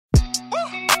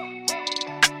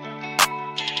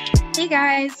Hey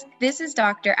guys, this is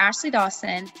Dr. Ashley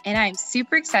Dawson, and I'm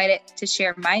super excited to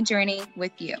share my journey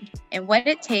with you and what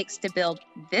it takes to build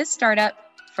this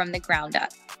startup from the ground up.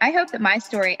 I hope that my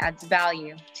story adds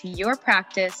value to your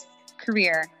practice,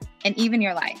 career, and even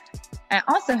your life. I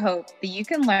also hope that you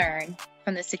can learn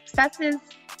from the successes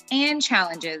and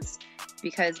challenges,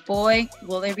 because boy,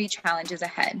 will there be challenges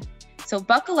ahead. So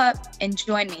buckle up and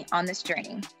join me on this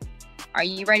journey. Are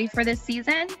you ready for this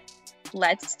season?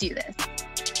 Let's do this.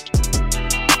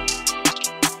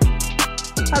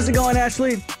 How's it going,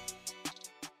 Ashley?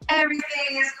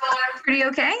 Everything is going pretty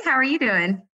okay. How are you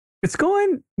doing? It's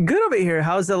going good over here.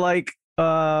 How's it like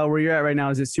where you're at right now?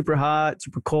 Is it super hot,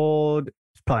 super cold?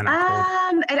 It's probably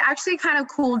not cold. It actually kind of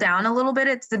cooled down a little bit.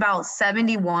 It's about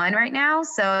 71 right now.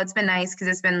 So it's been nice because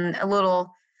it's been a little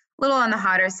on the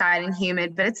hotter side and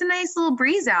humid, but it's a nice little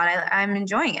breeze out. I'm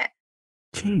enjoying it.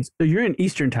 Jeez. So you're in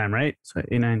Eastern time, right? So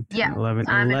 8, 9, 10, Yeah, 11,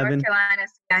 I'm 11. in North Carolina,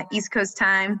 so yeah, East Coast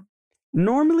time.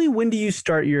 Normally, when do you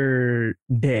start your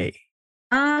day?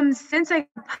 Since I have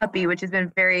a puppy, which has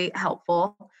been very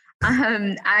helpful,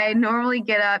 I normally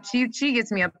get up. She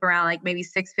gets me up around like maybe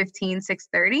 6:15,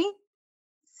 6:30.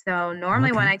 So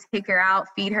normally when I take her out,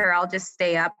 feed her, I'll just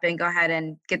stay up and go ahead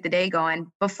and get the day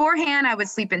going. Beforehand, I would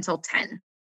sleep until 10,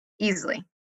 easily.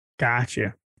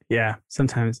 Gotcha. Yeah,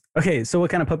 sometimes. Okay, so what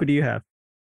kind of puppy do you have?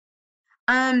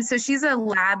 So she's a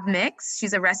lab mix.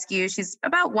 She's a rescue. She's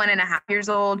about 1.5 years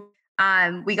old.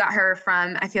 We got her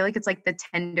from, I feel like it's like the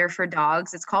Tender for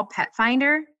dogs. It's called Pet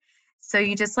Finder. So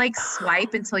you just like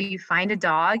swipe until you find a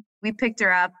dog. We picked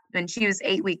her up and she was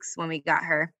 8 weeks when we got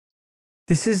her.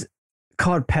 This is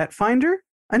called Pet Finder?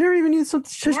 I never even knew this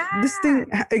thing.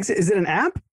 Is it an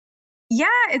app? Yeah,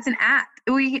 it's an app.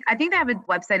 I think they have a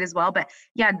website as well, but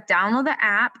yeah, download the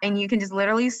app and you can just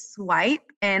literally swipe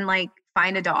and like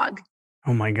find a dog.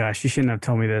 Oh my gosh, you shouldn't have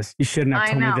told me this. You shouldn't have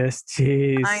told me this.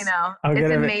 Jeez. I know. It's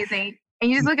amazing.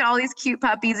 And you just look at all these cute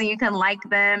puppies and you can like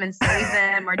them and save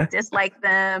them or dislike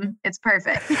them. It's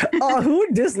perfect. Oh, who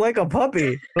would dislike a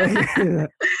puppy? I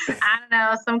don't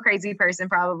know. Some crazy person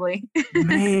probably.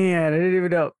 Man, I didn't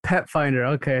even know. Pet Finder.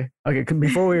 Okay.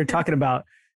 Before we were talking about,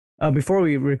 before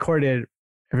we recorded,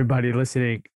 everybody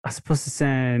listening, I was supposed to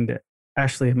send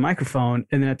Ashley a microphone.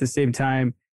 And then at the same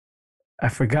time, I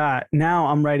forgot. Now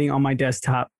I'm writing on my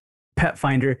desktop, Pet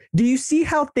Finder. Do you see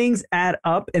how things add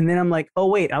up? And then I'm like, oh,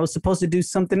 wait, I was supposed to do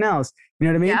something else. You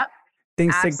know what I mean? Yep.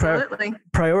 Things Absolutely. take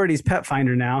priorities, Pet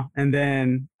Finder now. And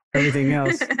then everything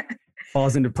else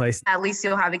falls into place. At least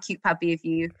you'll have a cute puppy if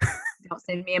you don't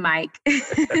send me a mic.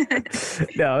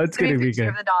 No, it's going to be good.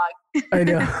 Of the dog. I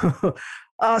know.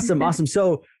 Awesome.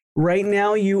 So right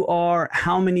now you are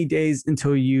how many days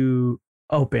until you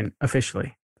open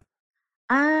officially?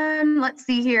 Let's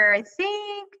see here. I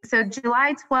think so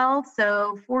July 12th,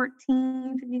 so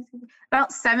 14, 15,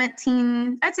 about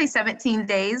 17, I'd say 17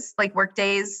 days, like work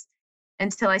days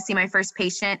until I see my first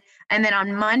patient. And then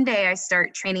on Monday, I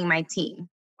start training my team.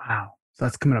 Wow. So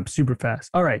that's coming up super fast.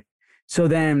 All right. So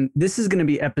then this is going to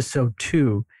be episode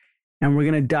 2, and we're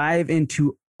going to dive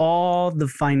into all the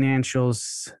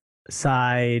financials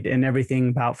side and everything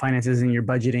about finances and your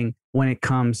budgeting when it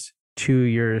comes to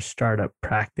your startup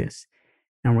practice.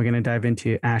 And we're going to dive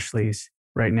into Ashley's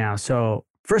right now. So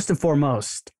first and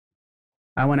foremost,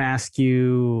 I want to ask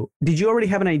you, did you already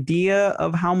have an idea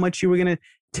of how much you were going to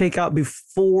take out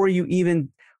before you even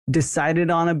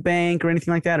decided on a bank or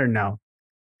anything like that, or no?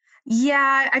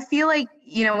 Yeah, I feel like,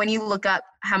 when you look up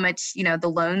how much, the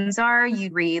loans are, you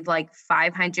read like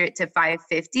 500 to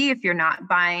 550 if you're not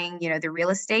buying, the real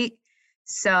estate.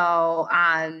 So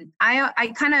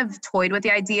I kind of toyed with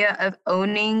the idea of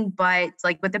owning, but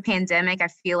like with the pandemic, I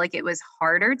feel like it was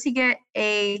harder to get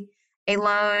a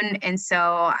loan. And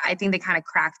so I think they kind of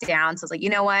cracked down. So I was like, you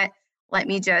know what? Let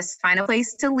me just find a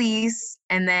place to lease.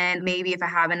 And then maybe if I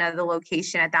have another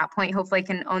location at that point, hopefully I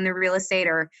can own the real estate,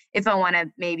 or if I want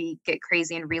to maybe get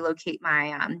crazy and relocate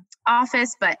my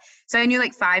office. But so I knew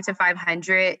like 5 to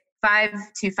 500, 5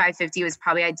 to 550 was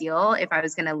probably ideal if I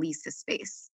was going to lease the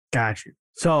space. Got you.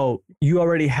 So you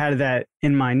already had that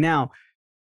in mind. Now,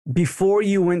 before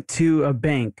you went to a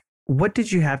bank, what did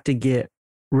you have to get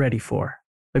ready for?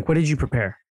 Like, what did you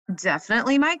prepare?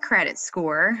 Definitely my credit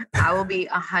score. I will be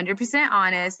 100%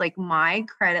 honest. Like my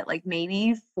credit, like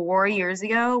maybe 4 years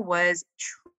ago was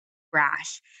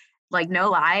trash. Like no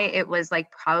lie, it was like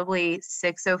probably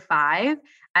 605.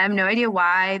 I have no idea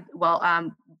why. Well,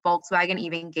 Volkswagen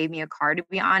even gave me a car, to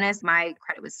be honest. My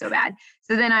credit was so bad.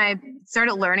 So then I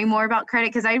started learning more about credit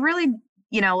because I really,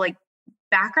 like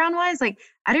background wise, like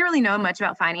I didn't really know much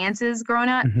about finances growing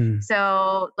up. Hmm.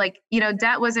 So like,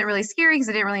 debt wasn't really scary because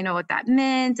I didn't really know what that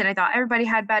meant. And I thought everybody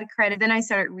had bad credit. Then I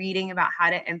started reading about how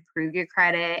to improve your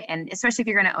credit. And especially if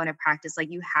you're going to own a practice, like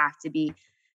you have to be,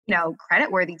 credit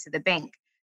worthy to the bank.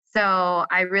 So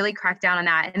I really cracked down on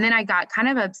that. And then I got kind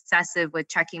of obsessive with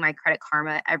checking my Credit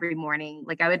Karma every morning.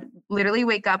 Like I would literally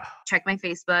wake up, check my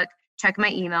Facebook, check my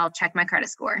email, check my credit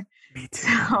score. Me too.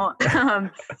 So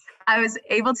I was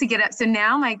able to get up. So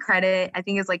now my credit, I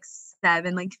think is like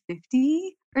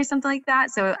 750 or something like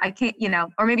that. So I can't,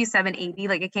 or maybe 780.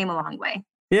 Like it came a long way.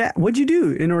 Yeah. What'd you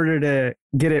do in order to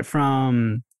get it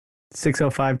from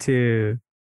 605 to,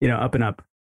 up and up?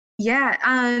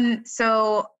 Yeah.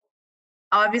 So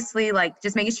obviously like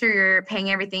just making sure you're paying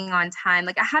everything on time.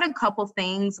 Like I had a couple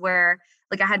things where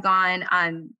like I had gone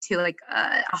to like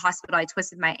a hospital. I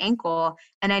twisted my ankle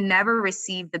and I never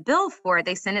received the bill for it.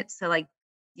 They sent it to like,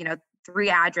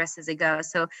 3 addresses ago.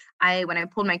 So when I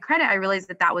pulled my credit, I realized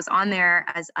that was on there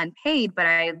as unpaid, but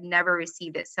I never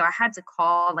received it. So I had to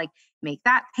call, like make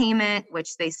that payment,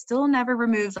 which they still never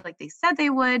removed like they said they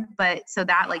would. But so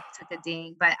that like took a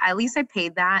ding, but at least I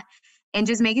paid that. And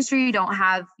just making sure you don't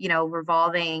have,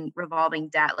 revolving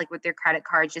debt, like with your credit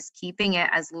card, just keeping it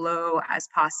as low as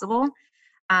possible.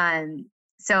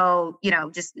 So,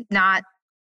 just not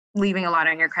leaving a lot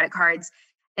on your credit cards.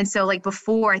 And so like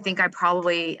before, I think I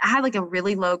had like a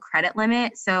really low credit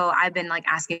limit. So I've been like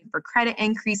asking for credit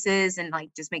increases and like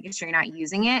just making sure you're not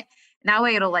using it. And that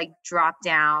way it'll like drop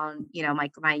down,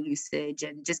 like my usage,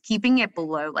 and just keeping it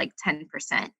below like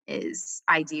 10% is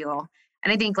ideal.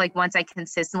 And I think like once I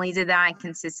consistently did that and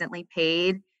consistently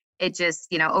paid, it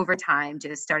just, over time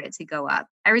just started to go up.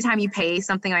 Every time you pay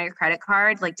something on your credit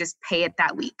card, like just pay it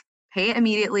that week. Pay it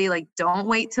immediately. Like don't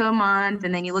wait till a month.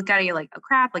 And then you look at it, you're like, oh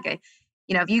crap. Like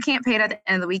if you can't pay it at the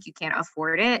end of the week, you can't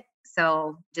afford it.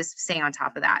 So just stay on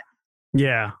top of that.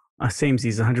 Yeah. Same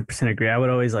season, 100% agree. I would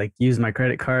always like use my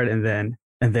credit card and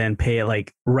then pay it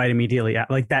like right immediately,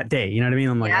 like that day. You know what I mean?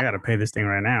 I'm like, I got to pay this thing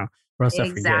right now or else I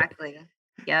forget. Exactly.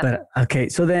 Yeah. But okay.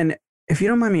 So then if you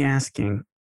don't mind me asking,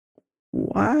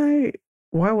 why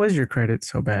was your credit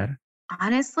so bad?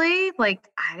 Honestly, like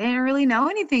I didn't really know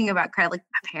anything about credit. Like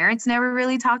my parents never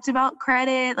really talked about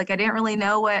credit. Like I didn't really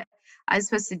know what I was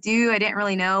supposed to do. I didn't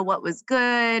really know what was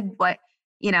good, what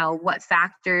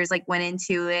factors like went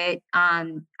into it.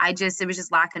 It was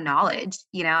just lack of knowledge,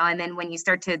 and then when you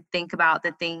start to think about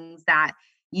the things that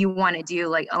you want to do,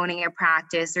 like owning a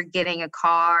practice or getting a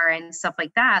car and stuff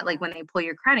like that, like when they pull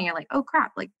your credit, you're like, oh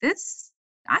crap, like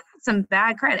I got some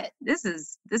bad credit. This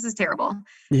is terrible.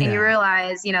 Yeah. And you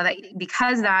realize, that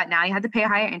because of that, now you have to pay a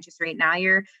higher interest rate. Now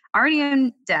you're already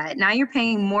in debt. Now you're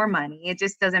paying more money. It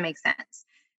just doesn't make sense.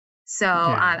 So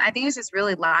I think it's just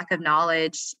really lack of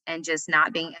knowledge and just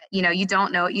not being, you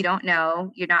don't know what you don't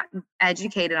know. You're not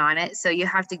educated on it. So you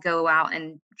have to go out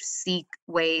and seek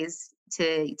ways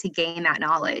to gain that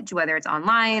knowledge, whether it's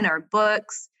online or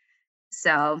books.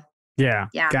 So yeah.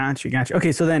 Gotcha.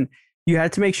 Okay. So then you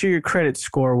had to make sure your credit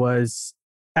score was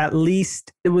at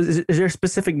least, is there a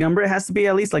specific number? It has to be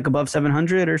at least like above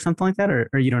 700 or something like that,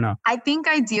 or you don't know? I think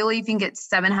ideally if you can get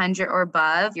 700 or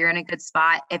above, you're in a good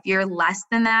spot. If you're less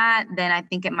than that, then I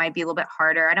think it might be a little bit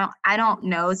harder. I don't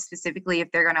know specifically if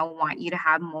they're going to want you to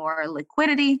have more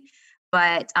liquidity,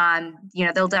 but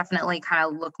they'll definitely kind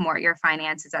of look more at your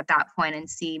finances at that point and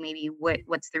see maybe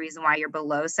what's the reason why you're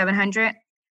below 700.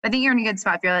 I think you're in a good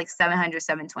spot if you're like 700,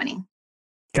 720.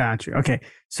 Gotcha. Okay.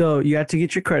 So you had to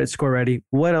get your credit score ready.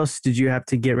 What else did you have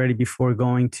to get ready before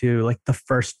going to like the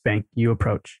first bank you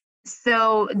approach?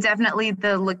 So definitely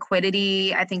the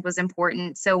liquidity, I think, was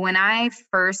important. So when I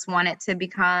first wanted to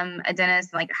become a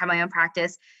dentist, like have my own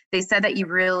practice, they said that you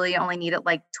really only needed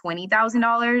like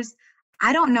 $20,000.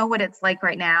 I don't know what it's like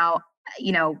right now.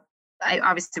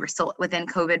 Obviously we're still within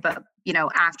COVID, but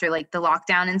after like the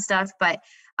lockdown and stuff. But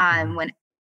when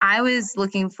I was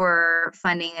looking for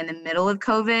funding in the middle of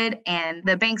COVID and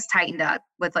the banks tightened up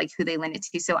with like who they lended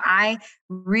to. So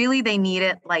they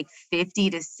needed like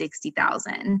 50 to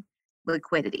 60,000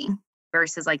 liquidity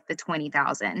versus like the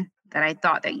 20,000 that I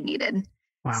thought that you needed.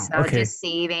 Wow. So just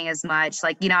saving as much,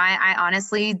 like, I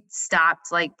honestly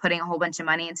stopped like putting a whole bunch of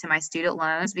money into my student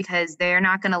loans because they're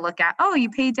not going to look at, oh,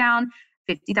 you paid down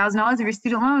 $50,000 of your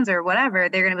student loans or whatever.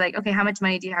 They're going to be like, okay, how much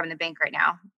money do you have in the bank right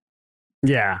now?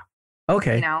 Yeah.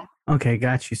 Okay. Okay,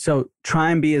 got you. So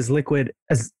try and be as liquid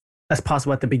as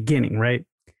possible at the beginning, right?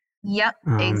 Yep,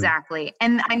 Um, exactly.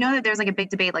 And I know that there's like a big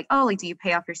debate, like, oh, like, do you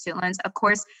pay off your student loans? Of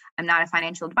course, I'm not a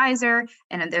financial advisor,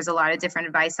 and there's a lot of different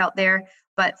advice out there.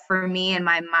 But for me and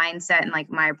my mindset and like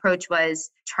my approach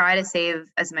was try to save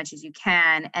as much as you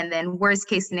can. And then worst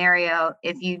case scenario,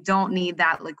 if you don't need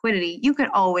that liquidity, you could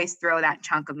always throw that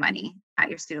chunk of money at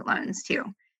your student loans too.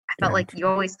 I felt like you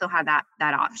gotcha. always still have that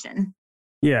option.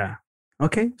 Yeah.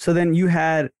 Okay. So then you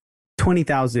had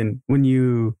 20,000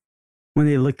 when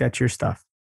they looked at your stuff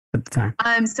at the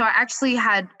time. So I actually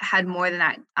had more than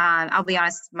that. I'll be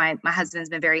honest, my husband's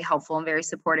been very helpful and very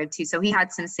supportive too. So he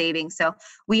had some savings. So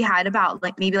we had about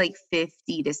like maybe like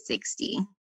 50 to 60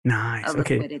 Nice. of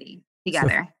Okay. liquidity So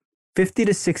together. 50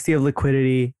 to 60 of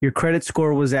liquidity. Your credit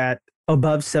score was at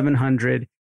above 700.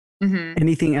 Hmm.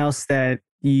 Anything else that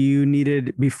you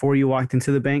needed before you walked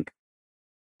into the bank?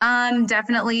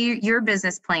 Definitely your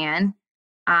business plan.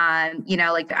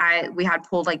 Like we had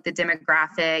pulled like the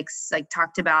demographics, like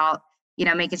talked about,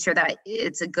 making sure that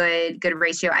it's a good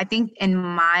ratio. I think in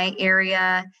my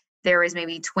area, there was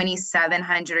maybe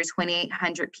 2,700 or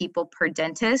 2,800 people per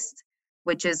dentist,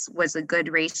 which was a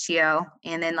good ratio.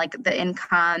 And then like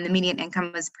the median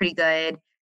income was pretty good.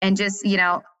 And just,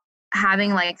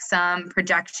 having like some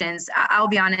projections. I'll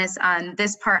be honest,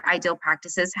 this part Ideal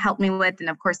Practices helped me with, and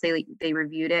of course they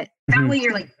reviewed it. That Mhm. way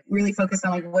you're like really focused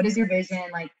on like what is your vision,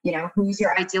 like who's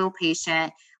your ideal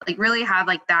patient, like really have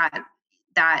like that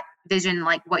vision,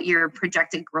 like what your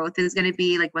projected growth is going to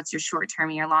be, like what's your short term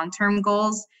and your long term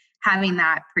goals, having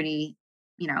that pretty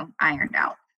ironed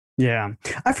out. Yeah.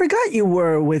 I forgot you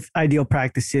were with Ideal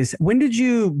Practices. When did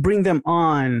you bring them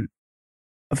on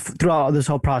throughout this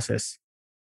whole process?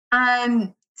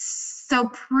 So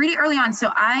pretty early on.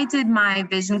 So I did my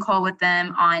vision call with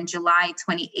them on July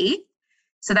 28th.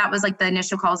 So that was like the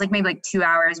initial call. It was like maybe like 2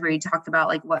 hours where you talked about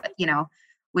like what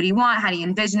do you want? How do you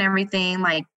envision everything?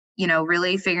 Like,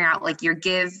 really figuring out like your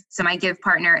give. So my give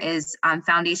partner is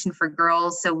Foundation for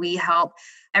Girls. So we help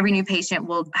every new patient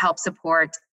will help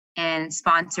support and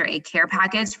sponsor a care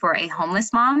package for a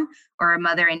homeless mom or a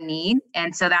mother in need.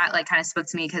 And so that like kind of spoke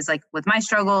to me because like with my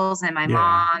struggles and my Yeah.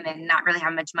 mom and not really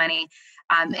having much money,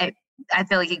 I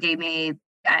feel like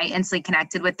I instantly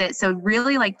connected with it. So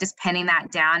really like just pinning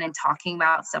that down and talking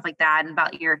about stuff like that and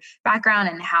about your background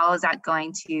and how is that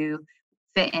going to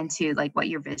fit into like what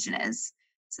your vision is.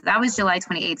 So that was July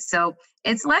 28th. So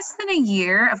it's less than a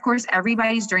year. Of course,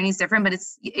 everybody's journey is different, but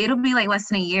it'll be like less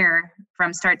than a year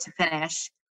from start to finish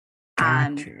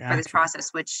Gotcha. for this Gotcha.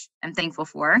 process, which I'm thankful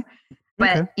for.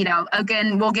 But Okay.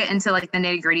 again, we'll get into like the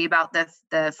nitty gritty about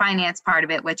the finance part of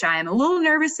it, which I am a little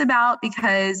nervous about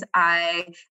because I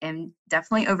am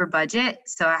definitely over budget.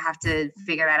 So I have to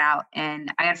figure that out,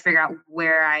 and I got to figure out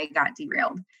where I got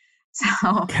derailed. So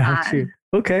Gotcha.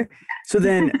 Okay. So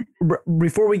then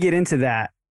before we get into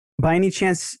that, by any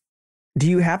chance, do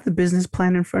you have the business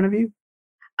plan in front of you?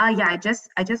 yeah, I just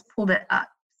pulled it up.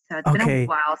 So it's been a Okay.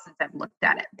 while since I've looked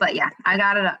at it, but yeah, I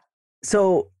got it up.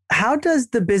 So how does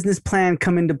the business plan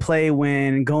come into play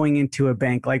when going into a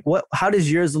bank? Like how does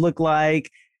yours look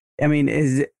like? I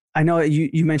mean, I know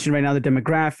you mentioned right now the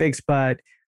demographics, but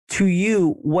to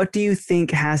you, what do you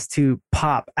think has to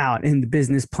pop out in the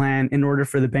business plan in order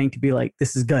for the bank to be like,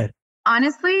 this is good?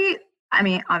 Honestly, I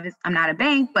mean, obviously, I'm not a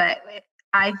bank, but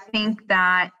I think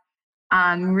that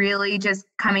really just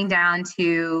coming down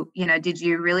to, did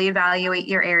you really evaluate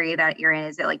your area that you're in?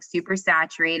 Is it like super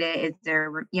saturated? Is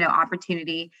there,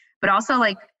 opportunity? But also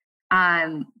like,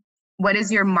 um, what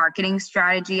is your marketing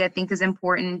strategy? I think is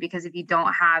important because if you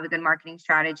don't have a good marketing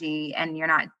strategy and you're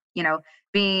not,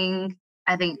 being,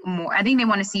 I think they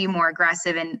want to see you more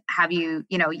aggressive and have you,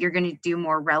 you're going to do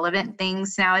more relevant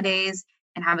things nowadays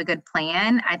and have a good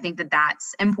plan. I think that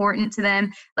that's important to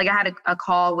them. Like I had a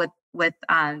call with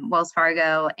Wells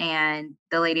Fargo, and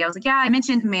the lady, I was like, yeah, I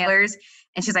mentioned mailers,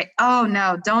 and she's like, oh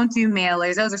no, don't do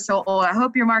mailers. Those are so old. I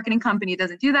hope your marketing company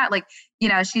doesn't do that. Like,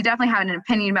 she definitely had an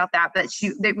opinion about that, but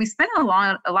we spent a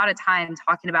lot of time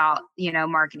talking about,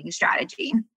 marketing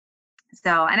strategy.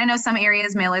 So, and I know some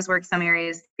areas mailers work, some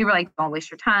areas people are like, don't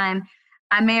waste your time.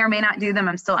 I may or may not do them.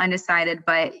 I'm still undecided,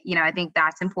 but I think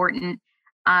that's important.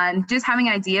 Just having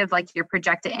an idea of like your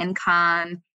projected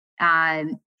income.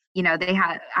 Um,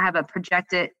 I have a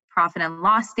projected profit and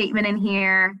loss statement in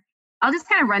here. I'll just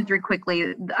kind of run through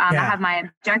quickly. I Yeah. have my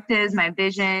objectives, my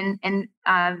vision, and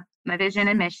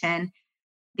mission,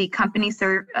 the company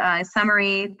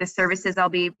summary, the services I'll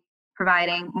be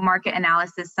providing, market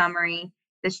analysis summary,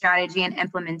 the strategy and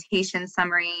implementation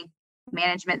summary,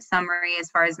 management summary as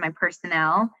far as my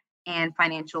personnel, and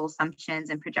financial assumptions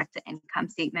and projected income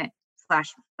statement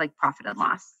 / like profit and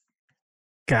loss.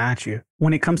 Got you.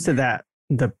 When it comes to that,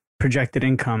 the projected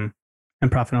income,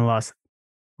 and profit and loss?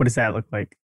 What does that look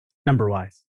like number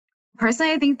wise?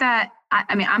 Personally, I think that,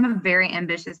 I mean, I'm a very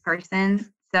ambitious person.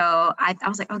 So I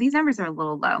was like, oh, these numbers are a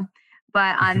little low.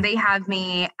 But they have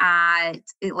me at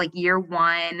like year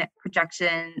one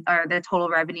projection or the total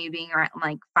revenue being around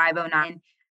like 509.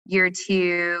 Year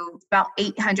two, about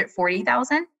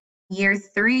 840,000. Year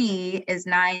three is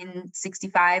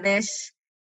 965-ish.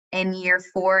 And year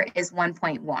four is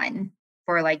 1.1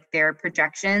 for like their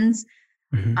projections.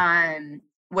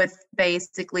 With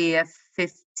basically a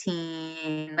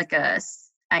 15, like an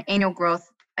annual growth,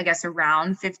 I guess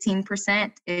around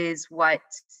 15% is what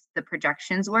the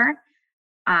projections were.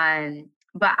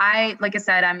 But like I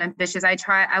said, I'm ambitious. I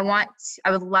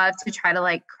would love to try to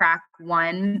like crack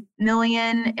 1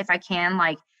 million if I can,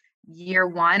 like year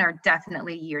one or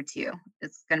definitely year two.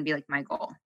 It's going to be like my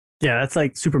goal. Yeah, that's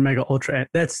like super mega ultra.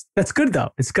 That's good though.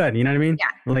 It's good. You know what I mean?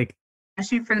 Yeah. Like I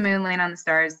shoot for the moon, land on the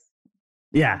stars.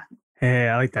 Yeah. Hey,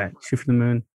 I like that. Shoot for the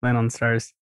moon, land on the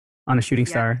stars, on a shooting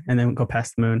star, and then go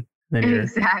past the moon. Then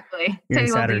exactly. You're Take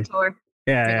a little detour.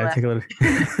 Yeah, take a little.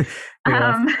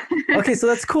 Okay, so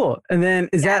that's cool. And then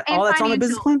is that all that's on the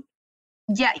business plan?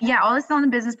 Yeah, all this is on the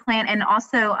business plan, and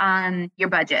also your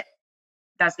budget.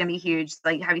 That's gonna be huge.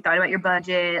 Like, have you thought about your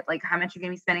budget? Like, how much you're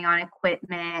gonna be spending on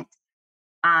equipment?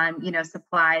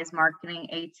 Supplies, marketing,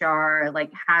 HR,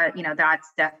 like how,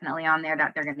 that's definitely on there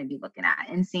that they're going to be looking at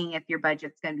and seeing if your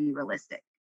budget's going to be realistic.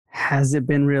 Has it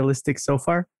been realistic so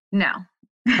far? No.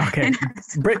 Okay.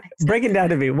 Break it down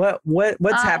to me.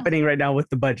 What's happening right now with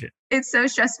the budget? It's so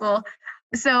stressful.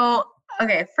 So,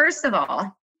 okay, first of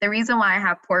all, the reason why I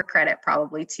have poor credit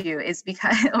probably too is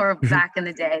because, or back in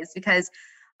the day, is because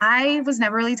I was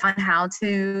never really taught how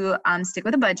to stick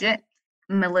with a budget.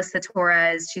 Melissa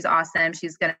Torres, she's awesome.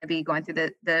 She's going to be going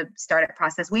through the startup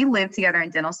process. We lived together in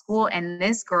dental school, and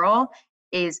this girl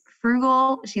is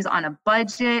frugal. She's on a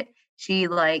budget. She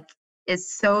like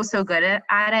is so good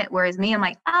at it. Whereas me, I'm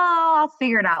like, oh, I'll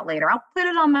figure it out later. I'll put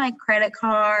it on my credit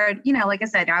card. Like I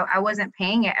said, I wasn't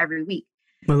paying it every week.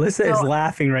 Melissa is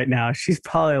laughing right now. She's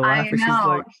probably laughing. I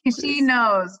know. She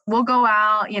knows. We'll go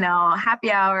out, happy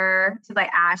hour. She's like,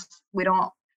 Ash,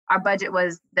 our budget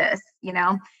was this,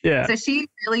 Yeah. So she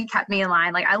really kept me in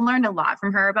line. Like, I learned a lot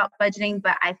from her about budgeting,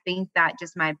 but I think that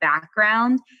just my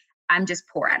background, I'm just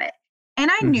poor at it.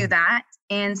 And I knew that.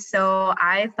 And so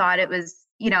I thought it was,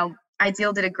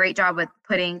 Ideal did a great job with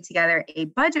putting together a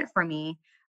budget for me,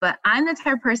 but I'm the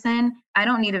type of person, I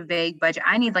don't need a vague budget.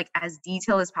 I need like as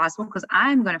detailed as possible because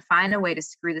I'm going to find a way to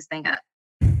screw this thing up.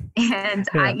 And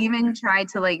I even tried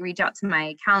to like reach out to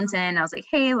my accountant. I was like,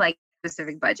 hey, like,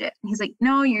 specific budget. And he's like,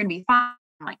 no, you're gonna be fine.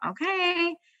 I'm like,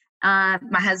 okay.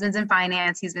 My husband's in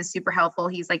finance. He's been super helpful.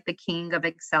 He's like the king of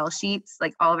Excel sheets.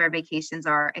 Like all of our vacations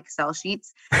are Excel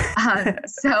sheets.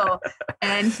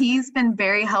 And he's been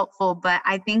very helpful, but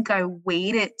I think I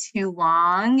waited too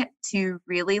long to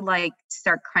really like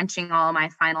start crunching all my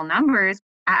final numbers.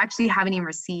 I actually haven't even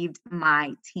received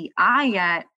my TI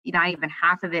yet, not even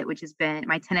half of it, which has been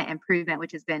my tenant improvement,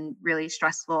 which has been really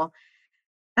stressful.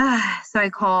 So I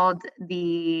called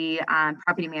the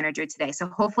property manager today. So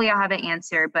hopefully I'll have an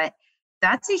answer, but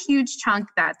that's a huge chunk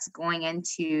that's going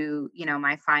into,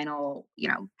 my final,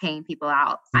 paying people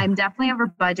out. I'm definitely over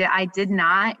budget. I did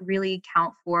not really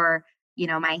account for,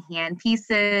 my hand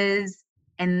pieces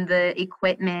and the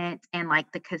equipment and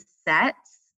like the cassettes,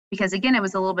 because again, it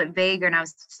was a little bit vague and I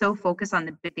was so focused on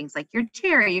the big things like your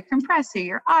chair, your compressor,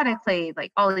 your autoclave,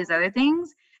 like all these other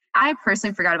things. I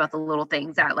personally forgot about the little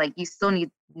things that like you still need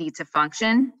to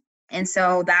function. And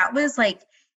so that was like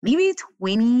maybe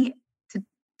 20 to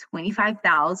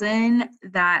 25,000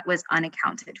 that was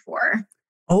unaccounted for.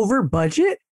 Over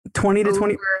budget? 20 to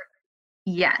 20?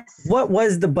 Yes. What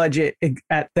was the budget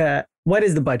what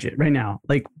is the budget right now?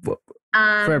 Like for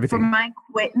everything? For my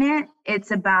equipment,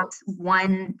 it's about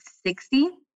 160.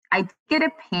 I get a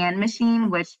pan machine,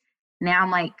 which now I'm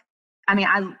like,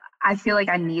 I feel like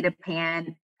I need a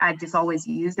pan. I've just always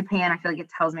used a pan. I feel like it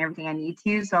tells me everything I need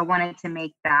to. So I wanted to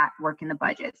make that work in the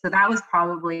budget. So that was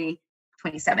probably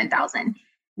 27,000.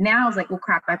 Now I was like, well,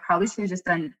 crap, I probably should have just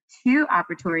done 2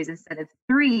 operatories instead of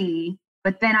 3.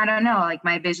 But then I don't know, like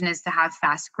my vision is to have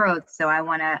fast growth. So I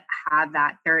want to have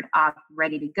that 3rd op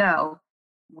ready to go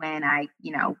when I,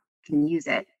 can use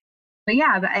it. But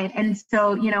yeah, and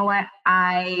so, you know what,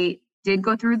 I did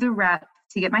go through the rep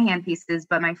to get my hand pieces,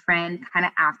 but my friend kind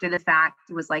of after the fact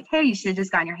was like, hey, you should have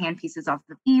just gotten your hand pieces off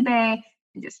of eBay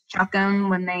and just chuck them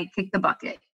when they kick the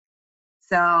bucket.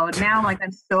 So now like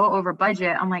I'm so over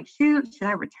budget. I'm like, shoot, should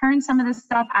I return some of this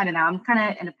stuff? I don't know. I'm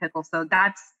kind of in a pickle. So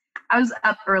I was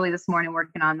up early this morning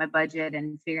working on my budget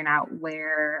and figuring out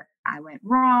where I went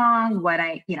wrong, what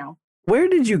I, Where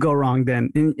did you go wrong then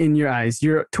in your eyes?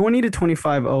 You're 20 to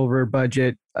 25 over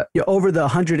budget. You're over the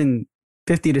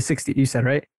 150 to 60, you said,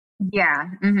 right? Yeah.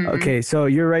 Mm-hmm. Okay. So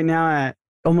you're right now at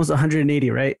almost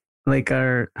 180, right? Like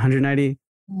our 190,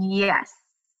 Yes.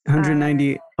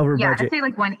 190 over Yeah, I'd budget. say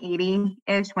like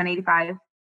 180-ish, 185.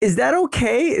 Is that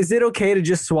okay? Is it okay to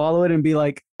just swallow it and be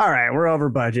like, all right, we're over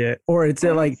budget? Or it's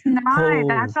like, It's not. oh,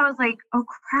 That's why I was like, oh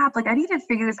crap. Like I need to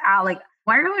figure this out. Like,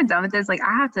 why are we done with this? Like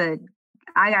I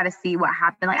gotta see what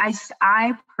happened. Like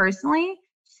I personally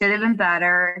should have been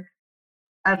better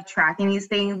of tracking these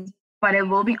things, but I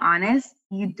will be honest,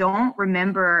 you don't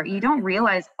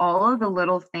realize all of the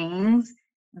little things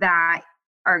that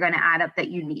are going to add up that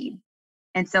you need.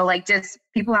 And so, like, just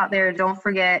people out there, don't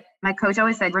forget. My coach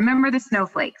always said, remember the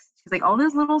snowflakes. She's like, all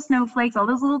those little snowflakes, all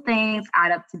those little things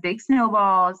add up to big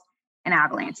snowballs and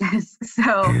avalanches.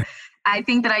 So I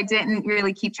think that I didn't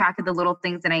really keep track of the little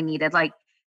things that I needed. Like,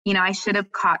 I should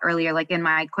have caught earlier, like in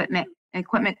my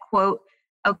equipment quote,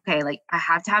 okay, like I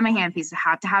have to have my handpiece, I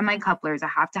have to have my couplers, I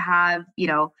have to have,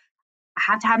 I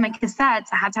have to have my cassettes,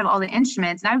 I have to have all the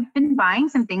instruments. And I've been buying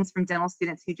some things from dental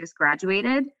students who just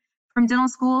graduated from dental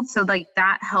school. So like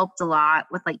that helped a lot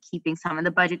with like keeping some of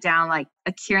the budget down. Like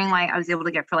a curing light I was able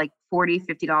to get for like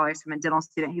 $40-$50 from a dental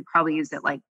student who probably used it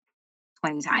like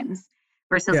 20 times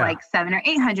versus yeah. like $700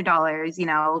 or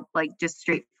 $800, like just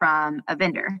straight from a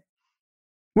vendor.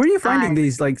 Where are you finding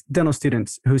these like dental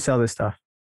students who sell this stuff?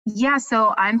 Yeah,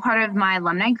 so I'm part of my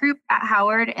alumni group at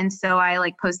Howard. And so I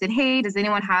like posted, hey, does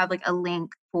anyone have like a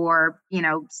link for,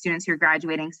 students who are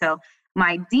graduating? So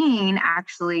my dean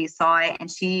actually saw it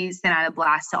and she sent out a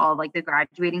blast to all of like the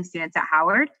graduating students at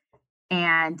Howard.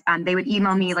 And they would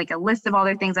email me like a list of all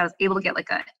their things. I was able to get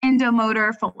like an endo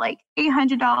motor for like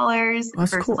 $800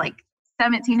 versus cool. like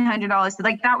 $1,700. So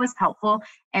like that was helpful.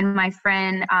 And my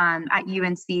friend at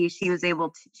UNC,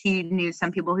 she knew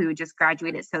some people who just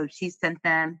graduated. So she sent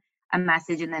them a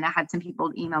message and then I had some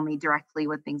people email me directly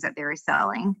with things that they were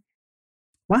selling.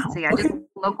 Wow. So yeah, okay. just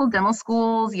local dental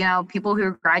schools, people who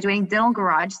are graduating. Dental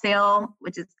Garage Sale,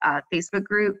 which is a Facebook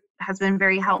group, has been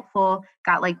very helpful.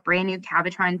 Got like brand new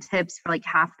Cavitron tips for like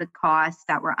half the cost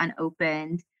that were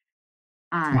unopened.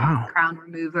 Wow. Crown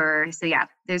remover. So yeah,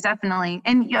 there's definitely,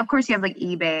 and of course you have like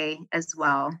eBay as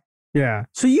well. Yeah.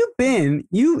 So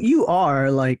you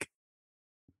are like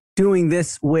doing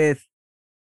this with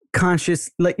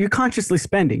you're consciously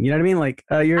spending, you know what I mean? Like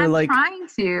I'm like trying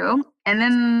to, and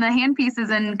then the hand pieces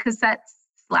and cassettes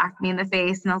slapped me in the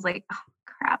face and I was like, oh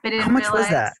crap, I didn't realize. How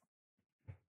much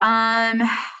was that?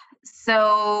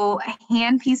 So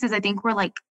hand pieces I think were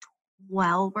like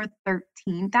 12 or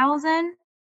 13,000.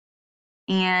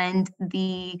 And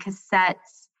the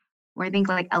cassettes were I think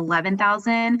like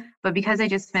 11,000. But because I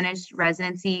just finished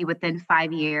residency within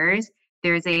 5 years,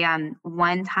 there's a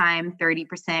one-time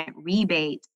 30%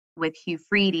 rebate with Hugh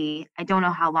Freedy. I don't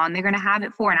know how long they're going to have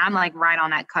it for, and I'm like right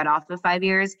on that cutoff of 5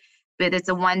 years. But it's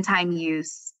a one-time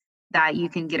use that you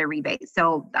can get a rebate.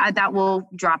 So that will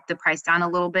drop the price down a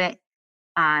little bit.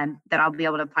 That I'll be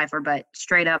able to apply for, but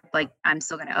straight up, like I'm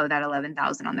still going to owe that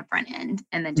 11,000 on the front end,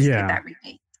 and then just get that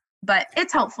rebate. But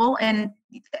it's helpful, and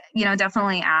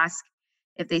definitely ask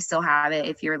if they still have it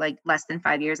if you're like less than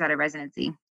 5 years out of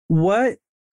residency. What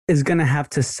is going to have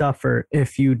to suffer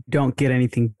if you don't get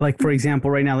anything? Like for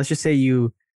example, right now, let's just say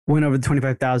you went over the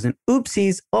 25,000.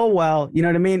 Oopsies. Oh well, you know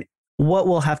what I mean? What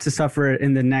will have to suffer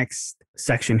in the next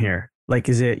section here? Like,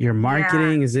 is it your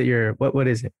marketing? Yeah. Is it your what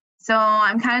is it? So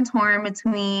I'm kind of torn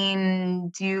between,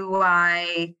 do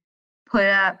I put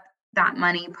up that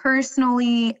money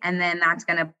personally, and then that's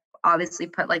going to obviously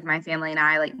put like my family and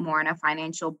I like more in a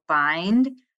financial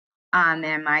bind.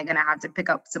 Am I going to have to pick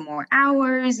up some more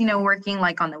hours, working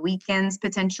like on the weekends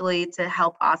potentially to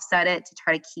help offset it, to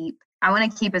try to I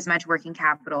want to keep as much working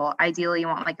capital. Ideally, you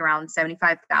want like around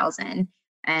 75,000,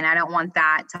 and I don't want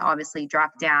that to obviously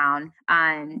drop down.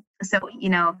 So,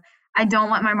 I don't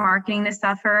want my marketing to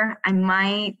suffer. I'm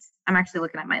actually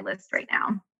looking at my list right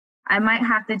now. I might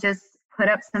have to just put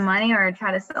up some money or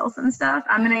try to sell some stuff.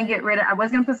 I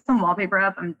was going to put some wallpaper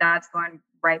up, and that's going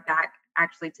right back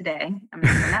actually today. I'm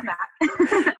going to send that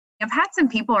back. I've had some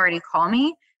people already call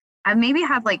me. I've maybe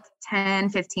had like 10,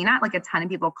 15, not like a ton of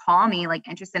people call me like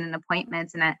interested in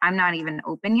appointments, and I'm not even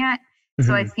open yet. Mm-hmm.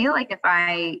 So I feel like if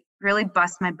I really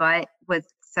bust my butt with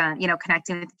some,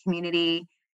 connecting with the community,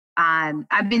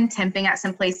 I've been temping at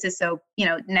some places. So,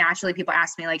 naturally people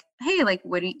ask me like, hey, like,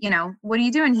 what are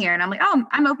you doing here? And I'm like, oh,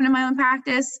 I'm opening my own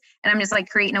practice. And I'm just like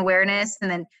creating awareness.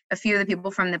 And then a few of the people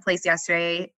from the place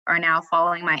yesterday are now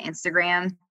following my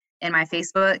Instagram and my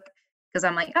Facebook. Cause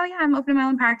I'm like, oh yeah, I'm opening my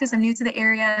own practice. I'm new to the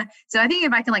area. So I think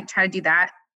if I can like try to do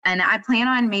that And I plan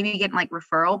on maybe getting like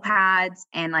referral pads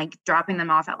and like dropping them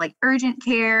off at like urgent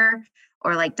care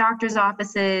or like doctor's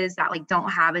offices that like don't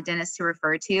have a dentist to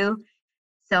refer to.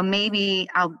 So maybe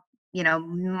I'll,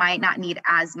 might not need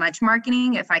as much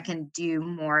marketing if I can do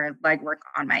more legwork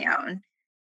on my own.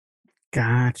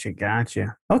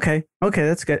 Gotcha. Okay,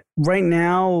 that's good. Right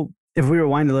now, if we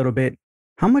rewind a little bit,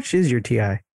 how much is your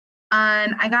TI?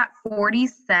 I got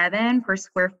 47 per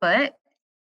square foot.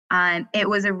 It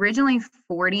was originally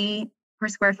 40 per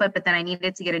square foot, but then I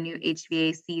needed to get a new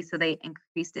HVAC, so they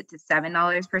increased it to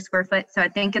 $7 per square foot. So I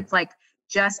think it's like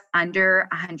just under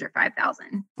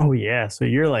 105,000. Oh yeah, so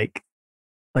you're like,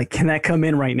 can that come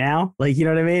in right now? Like, you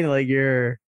know what I mean? Like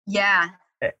you're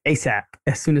ASAP,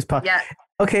 as soon as possible. Yeah.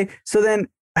 Okay, so then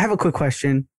I have a quick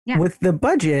question. Yeah. With the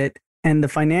budget and the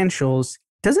financials,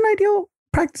 doesn't Ideal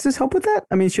Practices help with that?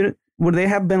 I mean, would they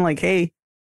have been like, hey,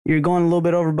 you're going a little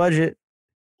bit over budget?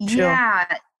 Chill. Yeah.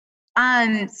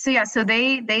 So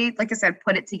they like I said,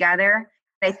 put it together.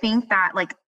 I think that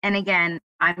like, and again,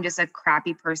 I'm just a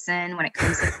crappy person when it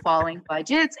comes to following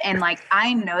budgets, and like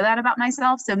I know that about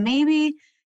myself. So maybe,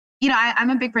 I'm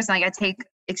a big person. Like I take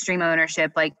extreme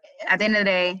ownership. Like at the end of the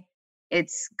day,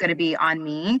 it's gonna be on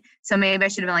me. So maybe I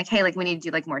should have been like, hey, like we need to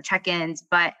do like more check-ins.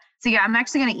 But so yeah, I'm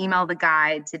actually gonna email the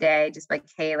guy today, just like,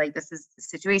 hey, like this is the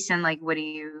situation. Like, what do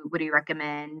you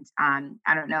recommend? I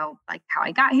don't know like how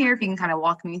I got here. If you can kind of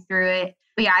walk me through it.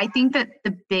 But yeah, I think that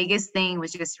the biggest thing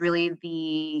was just really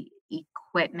the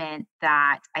equipment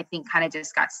that I think kind of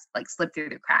just got like slipped through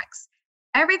the cracks.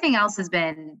 Everything else has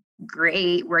been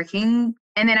great working.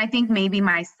 And then I think maybe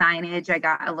my signage, I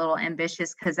got a little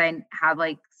ambitious because I have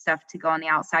like stuff to go on the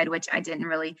outside, which I didn't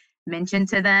really mention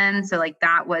to them. So like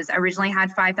that was originally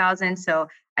had 5,000. So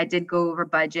I did go over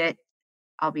budget.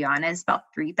 I'll be honest, about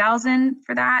 3,000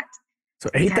 for that. So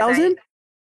 8,000?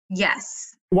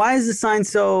 Yes. Why is the sign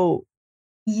so?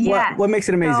 Yes. What makes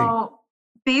it amazing? So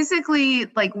basically,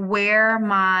 like where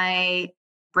my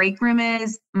break room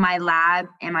is, my lab,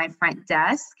 and my front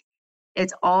desk,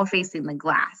 it's all facing the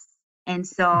glass. And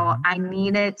so I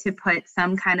needed to put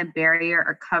some kind of barrier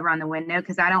or cover on the window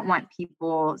because I don't want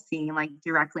people seeing like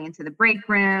directly into the break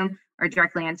room or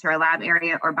directly into our lab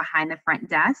area or behind the front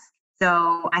desk.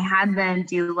 So I had them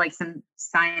do like some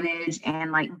signage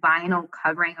and like vinyl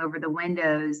covering over the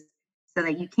windows so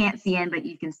that you can't see in, but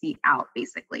you can see out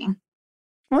basically.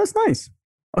 Well, that's nice.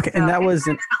 Okay. So, and that was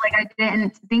like I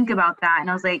didn't think about that.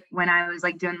 And I was like, when I was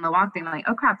like doing the walkthrough, I'm like,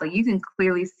 oh crap, like you can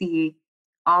clearly see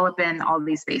all up in all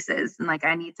these spaces. And like,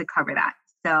 I need to cover that.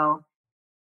 So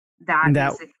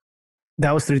that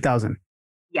was 3,000.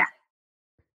 Yeah.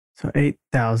 So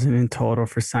 8,000 in total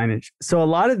for signage. So a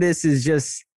lot of this is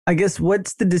just, I guess,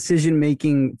 what's the decision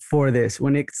making for this?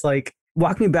 When it's like,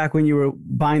 walk me back when you were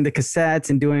buying the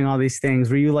cassettes and doing all these things.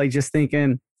 Were you like just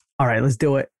thinking, all right, let's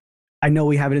do it. I know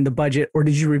we have it in the budget. Or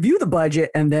did you review the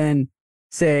budget and then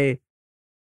say,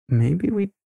 maybe we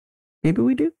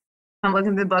do? I'm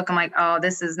looking at the book. I'm like, oh,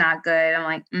 this is not good. I'm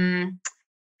like, and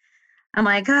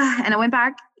I went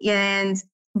back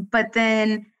but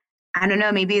then I don't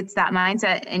know, maybe it's that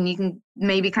mindset and you can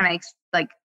maybe kind of like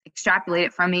extrapolate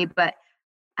it from me, but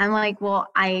I'm like, well,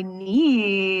 I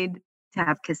need to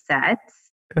have cassettes.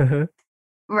 Uh-huh.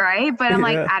 Right. But I'm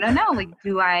like, I don't know,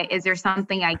 like, is there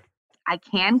something I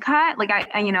can cut? Like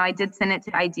I did send it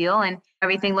to Ideal and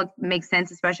everything makes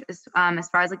sense, especially as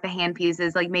far as like the hand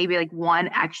pieces, like maybe like one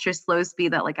extra slow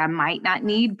speed that like I might not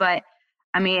need. But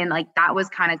I mean, like that was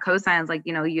kind of cosigns, like,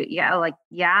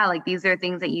 like these are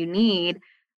things that you need.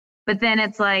 But then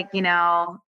it's like,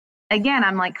 again,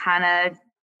 I'm like kind of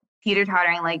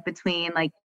teeter-tottering like between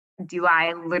like, do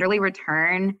I literally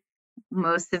return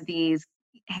most of these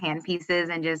hand pieces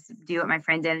and just do what my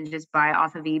friend did and just buy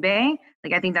off of eBay?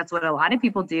 Like I think that's what a lot of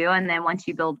people do. And then once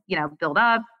you build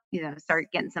up, start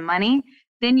getting some money,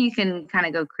 then you can kind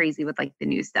of go crazy with like the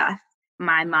new stuff.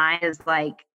 My mind is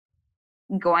like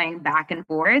going back and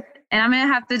forth, and I'm gonna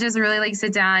have to just really like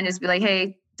sit down and just be like,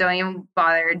 hey, don't even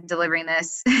bother delivering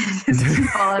this. Just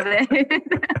keep all of it.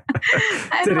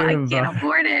 I can't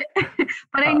afford it.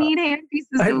 But I need hand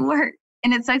pieces to work.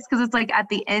 And it sucks because it's like at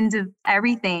the end of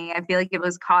everything, I feel like it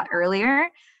was caught earlier.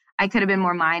 I could have been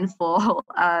more mindful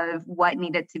of what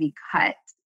needed to be cut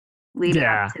leading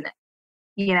up to that.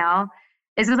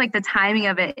 It's just like the timing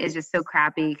of it is just so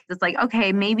crappy. It's like,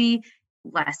 okay, maybe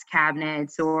less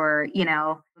cabinets or,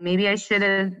 maybe I should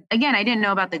have, again, I didn't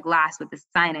know about the glass with the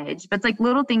signage, but it's like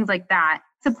little things like that.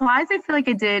 Supplies, I feel like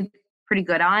I did pretty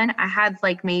good on. I had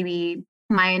like maybe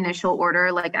my initial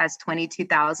order like as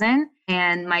 22,000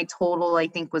 and my total I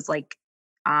think was like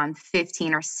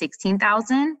 15 or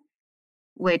 16,000,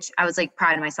 which I was like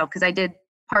proud of myself because I did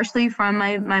partially from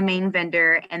my main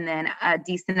vendor, and then a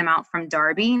decent amount from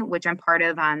Darby, which I'm part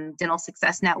of Dental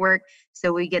Success Network.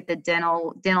 So we get the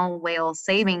dental whale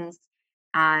savings.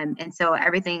 And so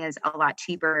everything is a lot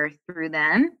cheaper through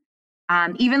them.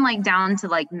 Even like down to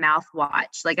like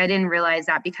mouthwash. Like I didn't realize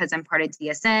that because I'm part of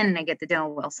DSN and I get the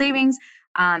dental whale savings.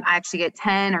 I actually get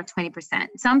 10 or 20%,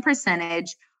 some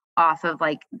percentage off of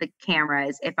like the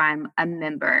cameras if I'm a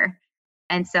member.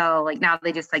 And so like now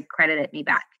they just like credited me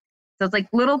back. So it's like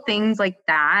little things like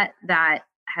that that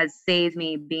has saved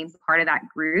me. Being part of that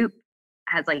group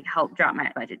has like helped drop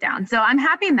my budget down. So I'm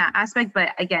happy in that aspect, but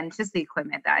again, it's just the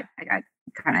equipment that I got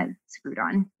kind of screwed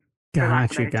on.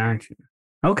 Gotcha.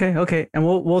 Okay. And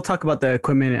we'll talk about the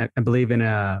equipment, I believe, in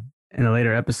a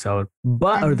later episode,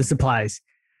 or the supplies.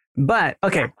 But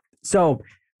okay, so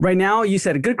right now you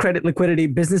said a good credit, liquidity,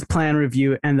 business plan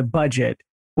review, and the budget,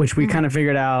 which we kind of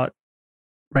figured out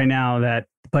right now that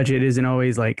budget isn't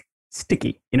always like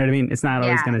sticky. You know what I mean? It's not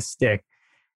always going to stick.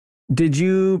 Did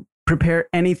you prepare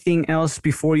anything else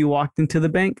before you walked into the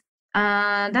bank?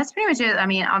 That's pretty much it. I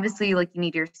mean, obviously, like you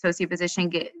need your associate position,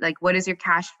 get like, what does your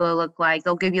cash flow look like?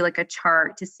 They'll give you like a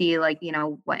chart to see like,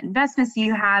 what investments do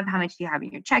you have, how much do you have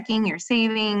in your checking, your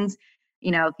savings,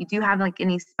 if you do have like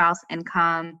any spouse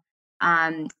income.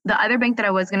 The other bank that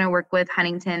I was going to work with,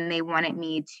 Huntington, they wanted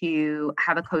me to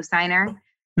have a cosigner,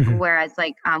 whereas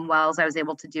like Wells, I was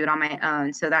able to do it on my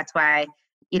own. So that's why,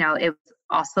 it was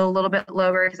also a little bit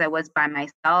lower because I was by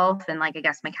myself, and like I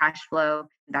guess my cash flow,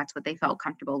 that's what they felt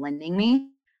comfortable lending me.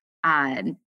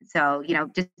 So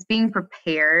just being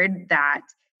prepared that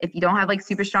if you don't have like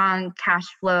super strong cash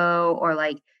flow, or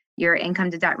like your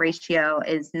income to debt ratio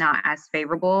is not as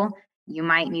favorable, you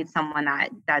might need someone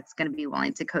that's going to be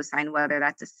willing to co-sign, whether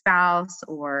that's a spouse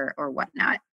or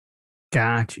whatnot.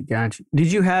 Gotcha.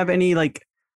 Did you have any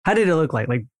how did it look like?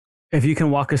 Like, if you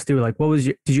can walk us through, like,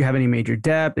 did you have any major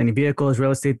debt, any vehicles,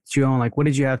 real estate that you own? Like, what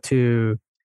did you have to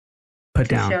put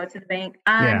down? Show to the bank.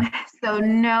 So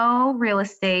no real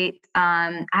estate.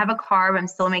 I have a car, but I'm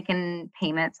still making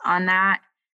payments on that.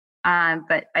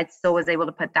 But I still was able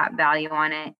to put that value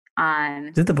on it.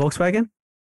 Is it the Volkswagen?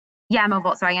 Yeah, I'm a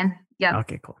Volkswagen. Yeah.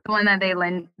 Okay, cool. The one that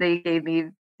they gave me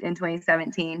in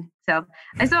 2017. So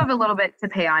I still have a little bit to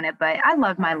pay on it, but I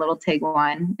love my little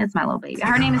Tiguan. It's my little baby.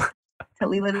 Her name is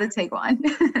Talila the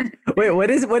Tiguan. Wait, what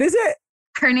is it?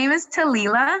 Her name is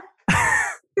Talila.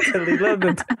 Talila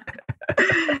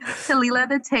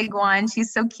the Tiguan.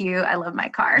 She's so cute. I love my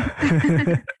car.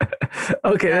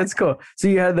 Okay, that's cool. So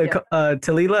you had the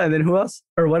Talila, and then who else?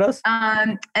 Or what else?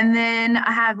 And then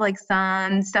I have like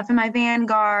some stuff in my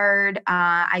Vanguard.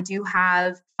 I do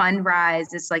have Fundrise.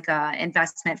 It's like a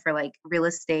investment for like real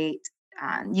estate.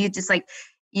 You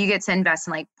get to invest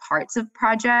in like parts of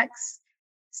projects.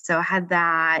 So I had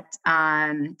that,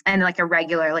 and like a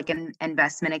regular like an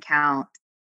investment account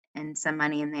and some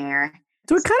money in there.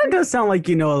 So it kind of does sound like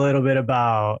you know a little bit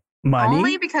about money.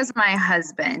 Only because my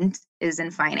husband is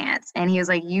in finance, and he was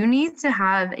like, you need to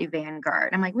have a Vanguard.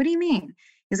 I'm like, what do you mean?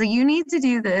 He's like, you need to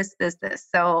do this.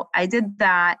 So I did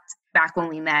that back when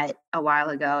we met a while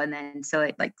ago. And then so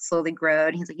it like slowly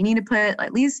grew. He's like, you need to put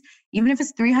at least, even if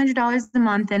it's $300 a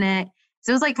month in it.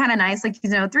 So it was like kind of nice, like,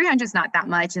 300 is not that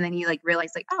much. And then you like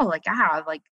realize like, oh, like I have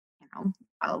like,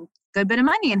 a good bit of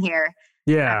money in here.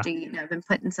 Yeah. After, I've been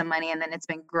putting some money, and then it's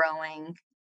been growing.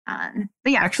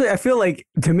 But yeah. Actually, I feel like,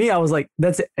 to me, I was like,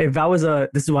 this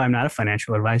is why I'm not a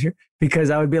financial advisor, because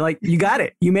I would be like, you got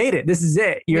it. You made it. This is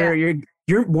it.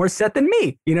 You're more set than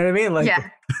me. You know what I mean? Like,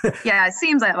 yeah, it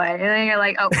seems that way. And then you're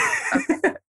like, oh,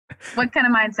 okay. What kind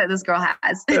of mindset this girl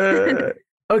has.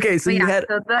 Okay. So you had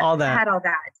all that. I had all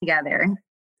that together.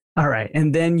 All right.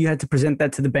 And then you had to present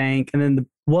that to the bank, and then the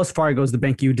Wells Fargo is the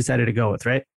bank you decided to go with,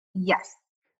 right? Yes.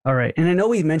 All right. And I know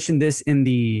we mentioned this in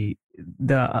the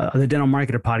Dental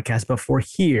Marketer podcast, but for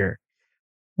here,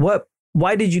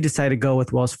 why did you decide to go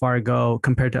with Wells Fargo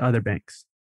compared to other banks?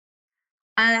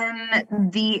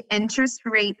 The interest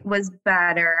rate was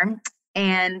better,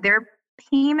 and their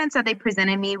payments that they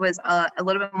presented me was a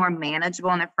little bit more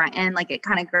manageable on the front end. Like it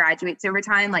kind of graduates over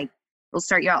time. Like it'll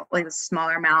start you out like a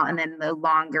smaller amount, and then the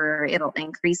longer it'll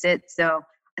increase it. So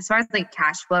as far as like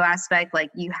cash flow aspect, like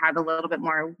you have a little bit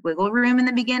more wiggle room in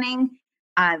the beginning.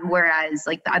 Whereas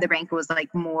like the other bank was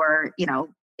like more,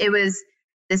 it was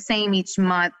the same each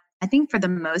month, I think for the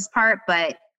most part,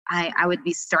 but I would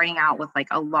be starting out with like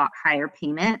a lot higher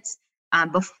payments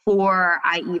before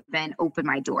I even open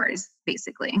my doors,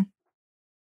 basically.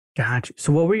 Gotcha.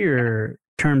 So what were your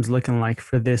terms looking like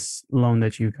for this loan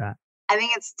that you got? I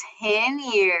think it's 10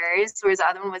 years, whereas the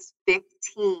other one was 15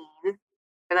 for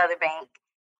the other bank.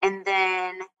 And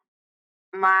then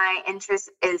my interest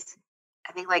is,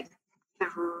 I think, like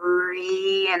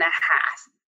 3.5.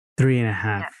 3.5.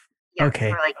 Yeah. Yeah,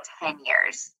 Okay. for like 10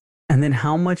 years. And then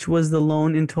how much was the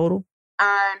loan in total?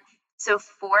 So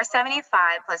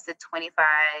 475 plus the 25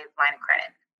 line of credit.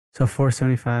 So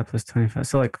 475 plus 25.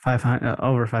 So like 500,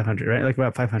 over 500, right? Like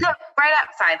about 500. No, right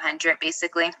at 500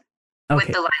 basically with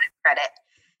Okay. the line of credit.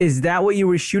 Is that what you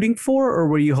were shooting for, or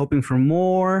were you hoping for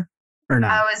more or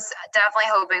not? I was definitely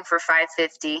hoping for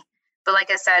 550. But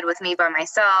like I said, with me by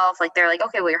myself, like they're like,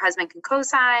 okay, well, your husband can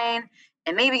co-sign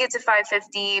and maybe get to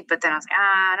 550. But then I was like,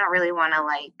 I don't really want to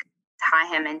like tie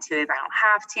him into it if I don't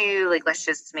have to. Like, let's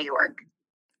just make it work.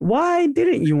 Why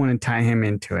didn't you want to tie him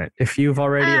into it if you've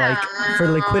already like for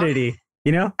liquidity,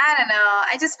 you know? I don't know.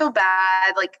 I just feel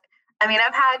bad. Like, I mean,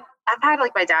 I've had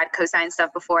like my dad co-sign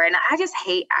stuff before, and I just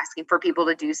hate asking for people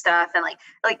to do stuff. And like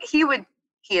he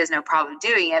has no problem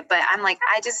doing it, but I'm like,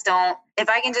 I just don't. If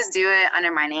I can just do it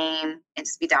under my name and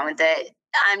just be done with it,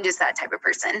 I'm just that type of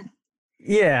person.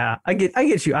 Yeah, I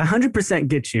get you. I 100%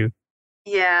 get you.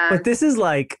 Yeah. But this is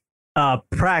like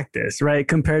practice, right?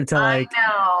 Compared to like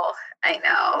I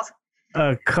know.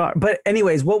 a car. But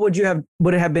anyways, what would it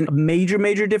have been a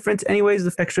major difference anyways,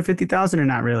 the extra 50,000 or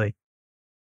not really?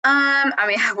 I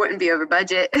mean, I wouldn't be over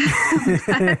budget.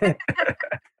 I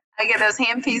get those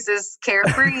hand pieces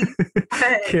carefree.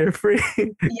 Carefree.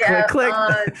 Yeah. Click.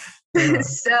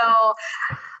 So,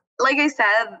 like I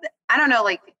said, I don't know,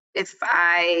 like if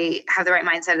I have the right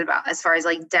mindset about as far as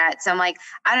like debt. So I'm like,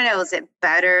 I don't know, is it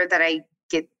better that I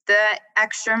get the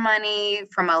extra money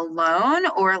from a loan,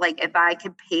 or like if I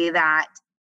could pay that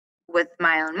with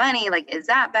my own money, like is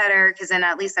that better? Because then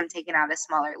at least I'm taking out a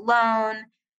smaller loan,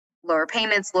 lower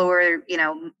payments, lower,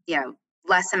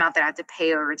 less amount that I have to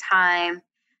pay over time.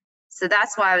 So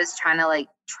that's why I was trying to like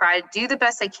try to do the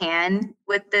best I can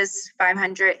with this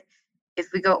 500. If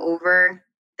we go over,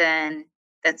 then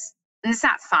it's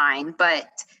not fine, but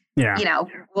yeah,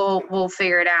 we'll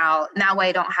figure it out. And that way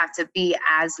I don't have to be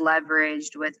as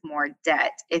leveraged with more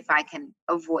debt if I can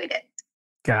avoid it.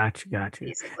 Gotcha.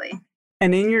 Basically.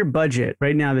 And in your budget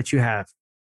right now that you have,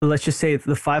 let's just say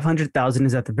the 500,000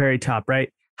 is at the very top,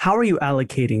 right? How are you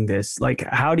allocating this? Like,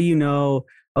 how do you know,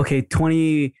 okay,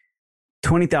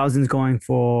 20,000 is going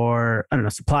for, I don't know,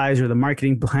 supplies or the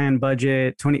marketing plan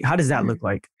budget, 20, how does that look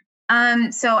like?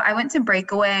 So I went to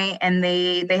Breakaway and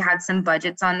they had some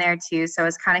budgets on there too. So I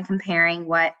was kind of comparing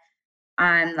what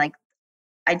like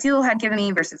Ideal had given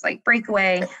me versus like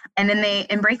Breakaway. And then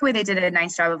in Breakaway, they did a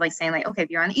nice job of like saying like, okay, if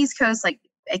you're on the East Coast, like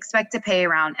expect to pay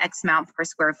around X amount per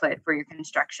square foot for your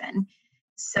construction.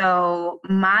 So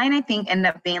mine, I think, ended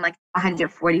up being like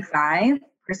 145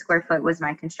 per square foot was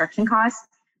my construction cost.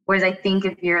 Whereas I think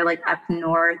if you're like up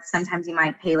north, sometimes you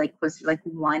might pay like close to like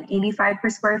 185 per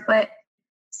square foot.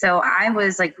 So I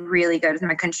was like really good with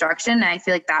my construction. And I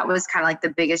feel like that was kind of like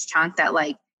the biggest chunk that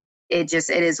like, it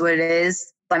is what it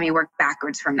is. Let me work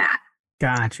backwards from that.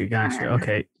 Gotcha.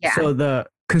 Okay. Yeah. So the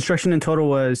construction in total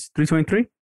was 323?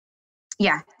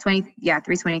 Yeah.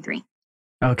 323.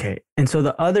 Okay. And so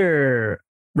the other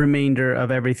remainder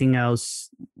of everything else,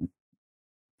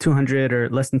 200 or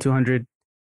less than 200,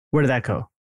 where did that go?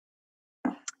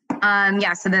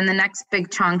 So then the next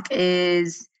big chunk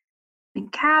is the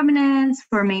cabinets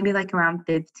for maybe like around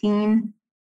 15.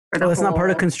 That's not part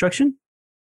of construction?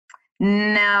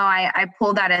 No, I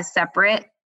pulled that as separate,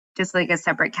 just like a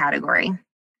separate category.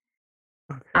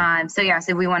 Okay.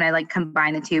 So we want to like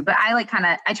combine the two, but I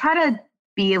try to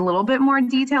be a little bit more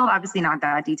detailed, obviously not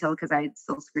that detailed because I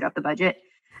still screwed up the budget,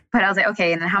 but I was like,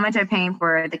 okay, and then how much I'm paying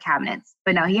for the cabinets,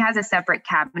 but no, he has a separate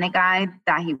cabinet guy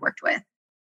that he worked with.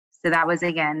 So that was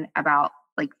again about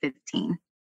like 15.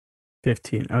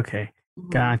 15. Okay.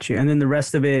 Got you. And then the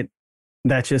rest of it,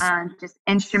 that's just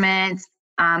instruments.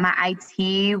 My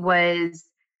IT was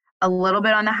a little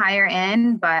bit on the higher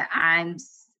end, but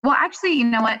actually, you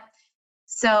know what?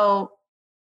 So,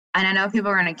 and I know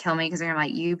people are going to kill me because they're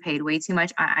like, you paid way too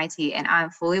much on IT. And I'm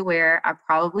fully aware I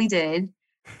probably did,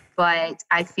 but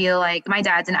I feel like my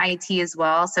dad's in IT as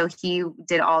well. So he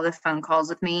did all the phone calls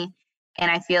with me. And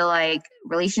I feel like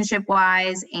relationship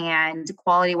wise and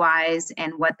quality wise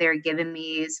and what they're giving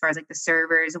me as far as like the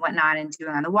servers and whatnot and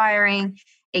doing on the wiring,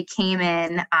 it came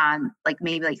in like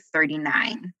maybe like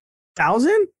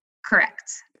 39,000.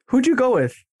 Correct. Who'd you go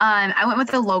with? I went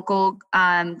with a local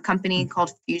company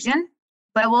called Fusion,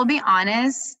 but I will be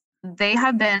honest, they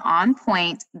have been on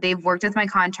point. They've worked with my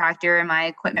contractor and my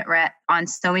equipment rep on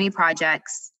so many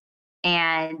projects.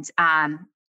 And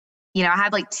I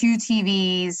have like 2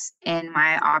 TVs in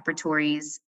my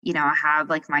operatories. I have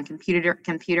like my computer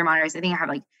monitors. I think I have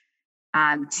like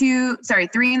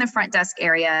 3 in the front desk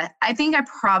area. I think I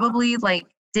probably like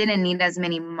didn't need as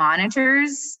many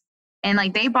monitors And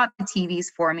like they bought the TVs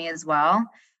for me as well.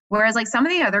 Whereas like some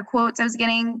of the other quotes I was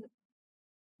getting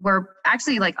were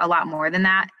actually like a lot more than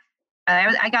that.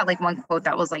 I got like one quote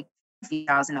that was like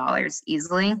 $50,000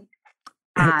 easily.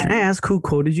 Can I ask who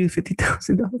quoted you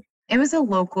 $50,000? It was a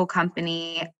local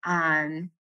company. I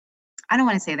don't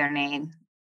want to say their name.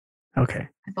 Okay.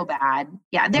 I feel bad.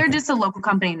 Yeah, they're just a local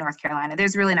company in North Carolina.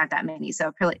 There's really not that many,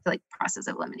 so like process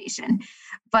of elimination.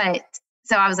 But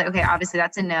so I was like, okay, obviously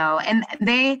that's a no. And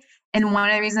one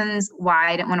of the reasons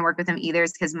why I didn't want to work with them either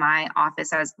is because my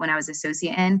office, when I was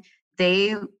associate in,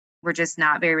 they were just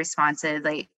not very responsive.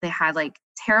 They had like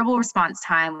terrible response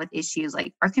time with issues.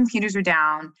 Like our computers were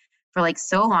down for like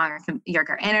so long. Our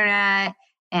internet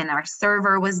and our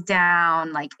server was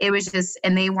down. Like it was just,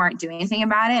 and they weren't doing anything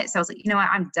about it. So I was like, you know what?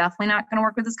 I'm definitely not going to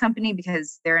work with this company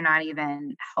because they're not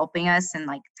even helping us in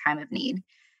like time of need.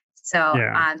 So,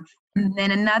 and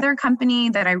then another company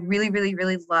that I really, really,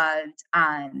 really loved,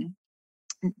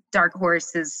 Dark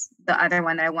Horse is the other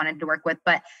one that I wanted to work with.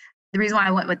 But the reason why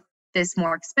I went with this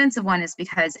more expensive one is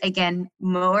because, again,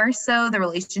 more so the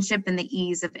relationship and the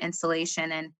ease of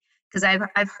installation. And because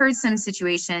I've heard some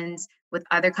situations with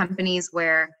other companies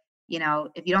where, you know,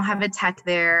 if you don't have a tech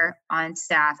there on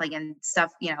staff, like and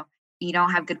stuff, you know, you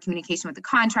don't have good communication with the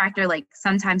contractor, like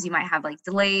sometimes you might have like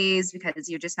delays because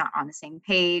you're just not on the same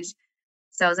page.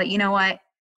 So I was like, you know what?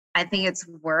 I think it's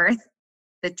worth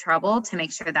the trouble to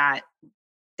make sure that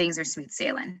things are smooth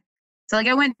sailing. So like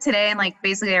I went today and like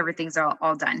basically everything's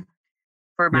all done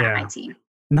for my IT.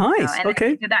 Nice. So, and okay.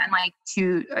 They did that in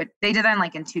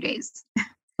like in 2 days.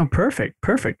 Oh, perfect.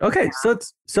 Okay. Yeah.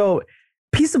 So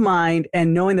peace of mind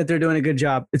and knowing that they're doing a good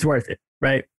job, it's worth it,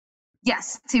 right?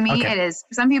 Yes. To me, it is.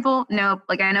 For some people, nope.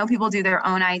 Like I know people do their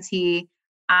own IT.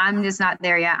 I'm just not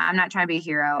there yet. I'm not trying to be a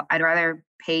hero. I'd rather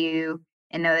pay you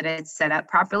and know that it's set up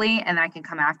properly and I can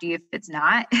come after you if it's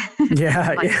not.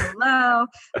 Yeah. Like, hello,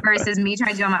 versus me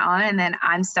trying to do it on my own and then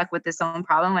I'm stuck with this own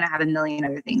problem when I have a million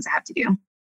other things I have to do.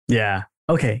 Yeah.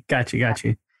 Okay. Got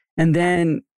you. And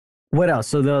then what else?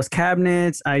 So those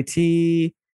cabinets,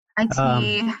 IT,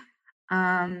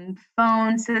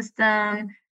 phone system,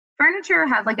 furniture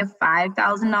had like a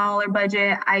 $5,000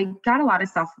 budget. I got a lot of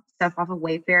stuff off of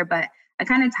Wayfair, but I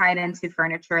kind of tied into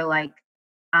furniture like,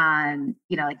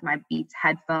 you know, like my Beats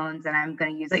headphones that I'm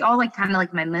going to use, like all like kind of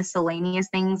like my miscellaneous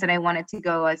things that I wanted to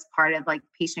go as part of like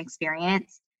patient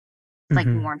experience, like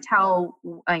warm towel,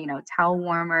 towel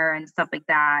warmer and stuff like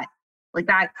that. Like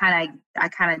that I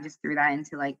kind of just threw that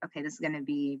into like, okay, this is going to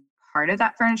be part of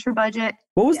that furniture budget.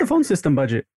 What was the phone system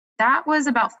budget? That was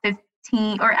about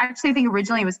 15, or actually I think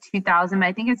originally it was 2,000, but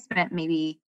I think it spent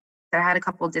maybe, I had a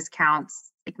couple of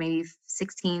discounts, like maybe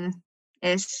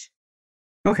 16-ish.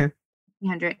 Okay.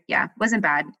 300, yeah, wasn't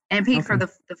bad, and paid for the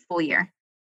full year.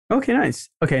 Okay, nice.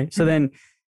 Okay, so then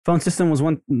phone system was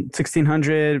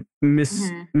 1,600,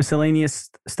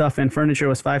 miscellaneous stuff and furniture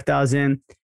was 5,000,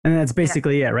 and that's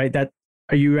basically it, right? That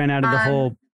you ran out of the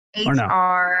whole HR. Or no?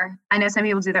 I know some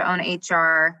people do their own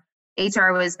HR.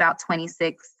 HR was about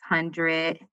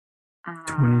 2,600.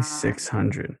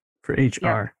 2,600 for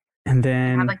HR, and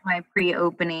then I have like my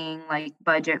pre-opening like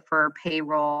budget for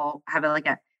payroll. I have like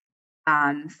a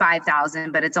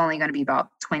 5,000, but it's only going to be about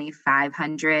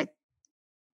 2,500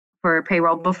 for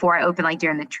payroll before I open, like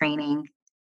during the training.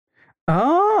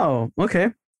 Oh, okay.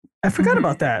 I forgot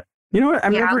about that. You know what?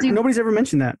 Nobody's ever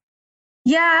mentioned that.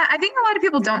 Yeah, I think a lot of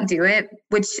people don't do it,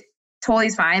 which totally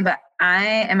is fine. But I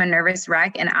am a nervous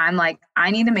wreck, and I'm like, I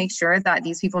need to make sure that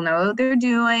these people know what they're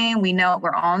doing. We know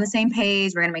we're all on the same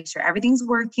page. We're going to make sure everything's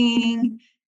working.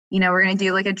 You know, we're going to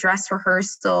do like a dress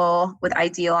rehearsal with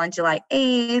Ideal on July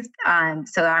 8th.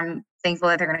 So I'm thankful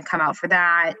that they're going to come out for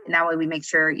that. And that way we make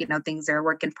sure, you know, things are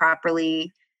working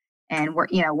properly and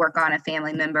work on a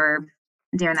family member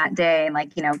during that day and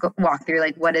like, you know, walk through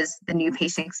like, what does the new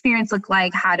patient experience look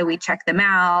like? How do we check them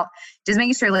out? Just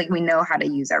making sure like we know how to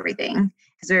use everything,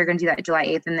 because we're going to do that July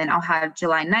 8th. And then I'll have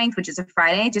July 9th, which is a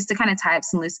Friday, just to kind of tie up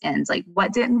some loose ends. Like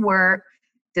what didn't work?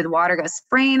 Did the water go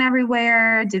spraying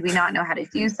everywhere? Did we not know how to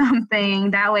do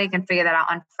something? That way I can figure that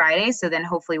out on Friday. So then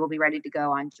hopefully we'll be ready to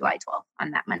go on July 12th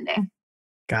on that Monday.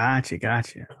 Gotcha.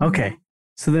 Okay.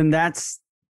 So then that's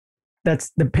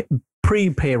the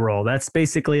pre-payroll. That's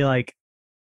basically like,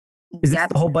 is this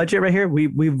the whole budget right here?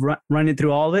 We've run it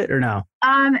through all of it or no?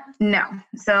 No.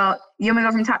 So you want me to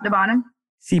go from top to bottom?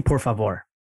 Sí, por favor.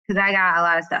 Because I got a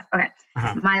lot of stuff. Okay.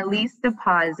 My lease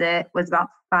deposit was about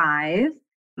 5.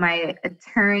 My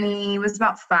attorney was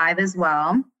about 5 as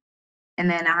well. And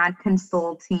then I had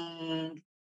consulting.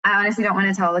 I honestly don't want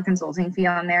to tell the consulting fee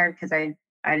on there because I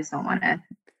just don't want to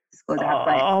disclose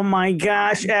that. Oh my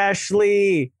gosh,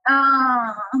 Ashley.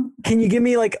 Can you give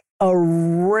me like a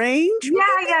range?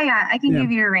 Yeah. I can Yeah.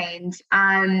 give you a range.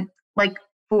 Like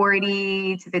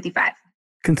 40 to 55.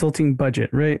 Consulting budget,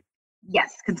 right?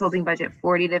 Yes, consulting budget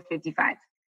 40 to 55.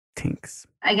 Tinks.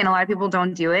 Again, a lot of people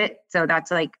don't do it. So that's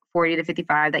like 40 to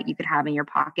 55 that you could have in your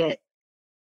pocket,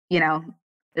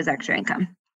 as extra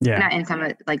income. Yeah. Not income,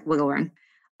 but like wiggle room.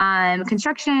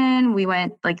 Construction, we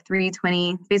went like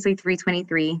 320, basically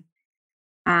 323.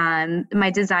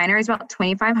 My designer is about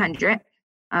 2,500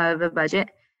 of a budget.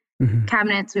 Mhm.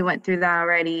 Cabinets, we went through that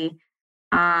already.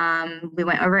 We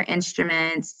went over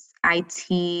instruments,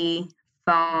 IT,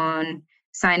 phone,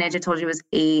 signage, I told you was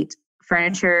 8.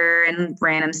 Furniture and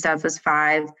random stuff was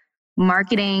 5.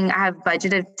 Marketing, I have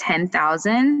budgeted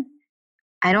 10,000.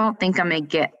 I don't think I'm gonna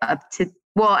get up to,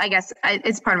 well, I guess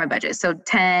it's part of my budget. So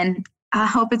 10, I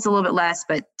hope it's a little bit less,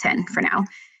 but 10 for now.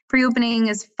 Pre-opening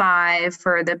is 5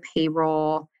 for the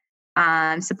payroll.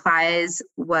 Supplies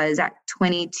was at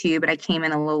 22, but I came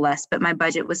in a little less, but my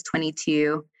budget was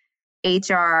 22.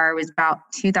 HR was about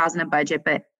 2,000 a budget,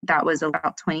 but that was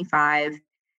about 25.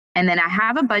 And then I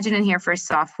have a budget in here for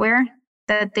software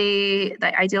that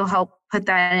Ideal help put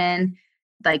that in.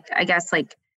 Like, I guess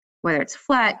like whether it's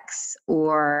Flex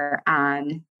or,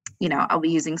 I'll be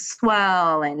using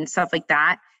Swell and stuff like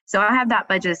that. So I have that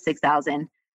budget of 6,000.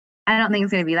 I don't think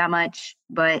it's going to be that much,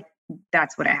 but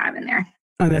that's what I have in there.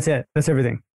 Oh, that's it. That's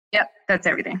everything. Yep, that's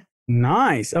everything.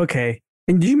 Nice. Okay.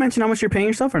 And did you mention how much you're paying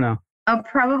yourself or no? Oh,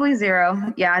 probably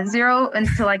 0. Yeah, 0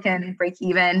 until I can break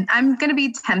even. I'm going to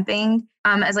be temping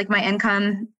as like my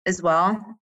income as well.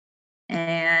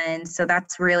 And so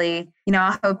that's really,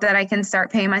 I hope that I can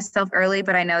start paying myself early,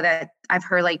 but I know that I've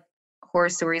heard like horror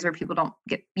stories where people don't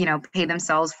get, pay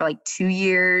themselves for like 2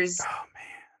 years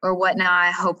or whatnot.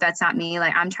 I hope that's not me.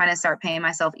 Like I'm trying to start paying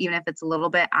myself, even if it's a little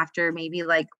bit after maybe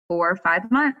like 4 or 5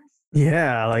 months.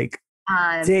 Yeah. Like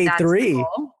day 3.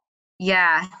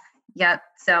 Yeah. Yep.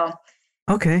 So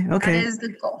okay. that is the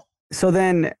goal. So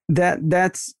then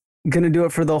that's going to do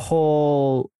it for the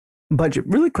whole budget.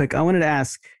 Really quick, I wanted to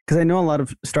ask, because I know a lot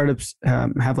of startups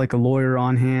have like a lawyer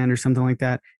on hand or something like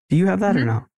that. Do you have that or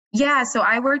no? Yeah. So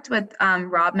I worked with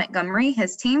Rob Montgomery,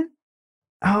 his team.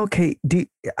 Okay.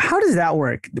 How does that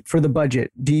work for the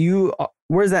budget?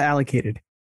 Where's that allocated?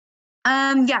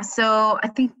 Yeah. So I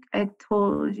think I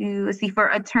told you, let's see, for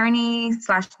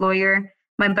attorney/lawyer,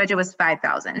 my budget was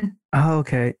 5,000. Oh,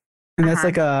 okay. And that's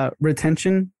like a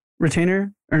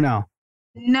retainer or no?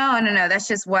 No. That's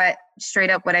just straight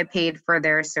up what I paid for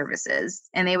their services.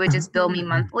 And they would just bill me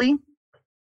monthly.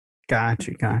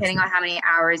 Gotcha. Depending on how many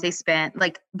hours they spent.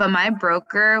 But my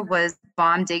broker was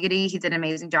bomb diggity. He did an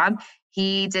amazing job.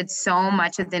 He did so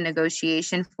much of the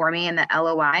negotiation for me and the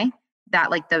LOI that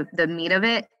like the meat of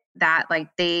it, that like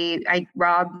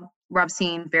Rob's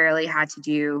team barely had to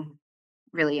do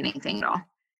really anything at all.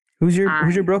 Who's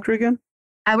your broker again?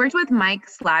 I worked with Mike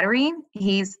Slattery.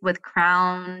 He's with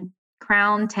Crown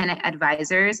Tenant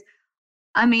Advisors.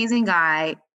 Amazing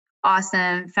guy.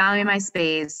 Awesome. Found me my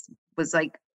space. Was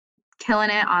like killing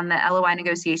it on the LOI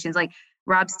negotiations. Like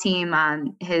Rob's team,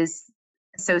 his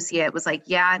associate was like,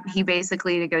 yeah, he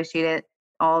basically negotiated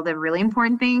all the really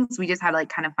important things. We just had to like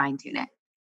kind of fine tune it.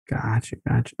 Gotcha.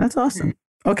 That's awesome.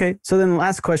 Mm-hmm. Okay. So then the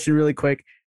last question really quick.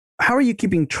 How are you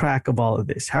keeping track of all of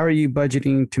this? How are you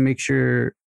budgeting to make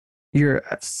sure you're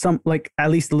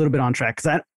at least a little bit on track?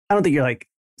 Because I don't think you're like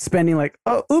spending like,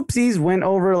 oh, oopsies, went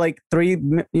over like 3, you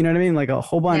know what I mean? Like a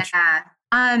whole bunch. Yeah.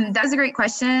 That was a great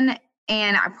question.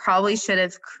 And I probably should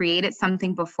have created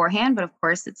something beforehand, but of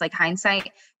course it's like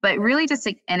hindsight, but really just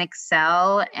like in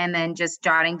Excel and then just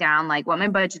jotting down like what my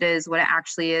budget is, what it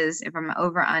actually is, if I'm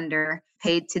over, under,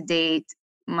 paid to date,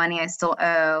 money I still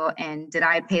owe, and did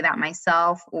I pay that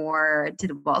myself or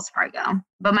did Wells Fargo?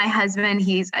 But my husband,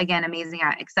 he's again amazing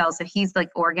at Excel. So he's like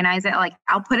organize it. Like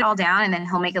I'll put it all down and then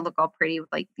he'll make it look all pretty with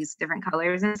like these different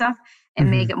colors and stuff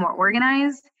and make it more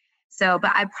organized. So,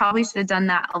 but I probably should have done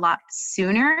that a lot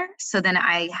sooner. So then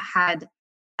I had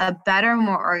a better,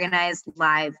 more organized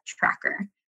live tracker.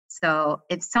 So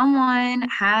if someone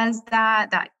has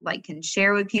that like can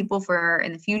share with people for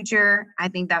in the future, I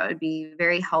think that would be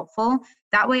very helpful.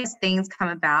 That way as things come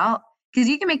about, because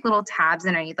you can make little tabs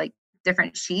underneath like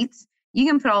different sheets. You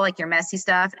can put all like your messy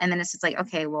stuff. And then it's just like,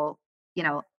 okay, well,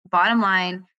 bottom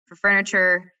line for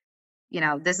furniture,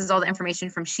 this is all the information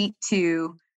from sheet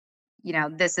 2.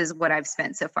 This is what I've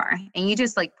spent so far. And you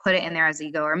just like put it in there as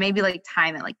you go, or maybe like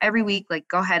time it like every week, like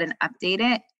go ahead and update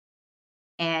it.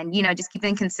 And, just keep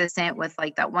it consistent with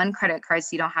like that one credit card. So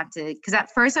you don't have to, because at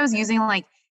first I was using like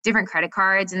different credit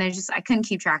cards and I couldn't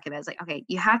keep track of it. I was like, okay,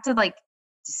 you have to like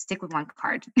just stick with one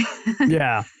card.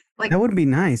 Yeah. Like that would be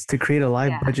nice to create a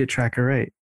live budget tracker,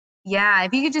 right? Yeah,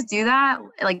 if you could just do that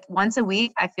like once a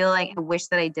week, I feel like I wish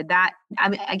that I did that. I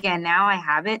mean, again, now I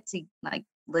have it to like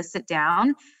list it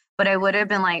down, but I would have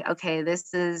been like, okay,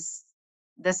 this needs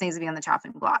to be on the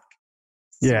chopping block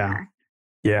Yeah. sooner.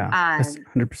 Yeah. That's Um,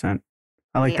 100%.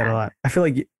 I like that a yeah, lot. I feel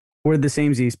like we're the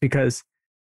same Z's because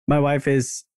my wife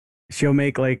she'll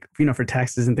make like, for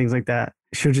taxes and things like that.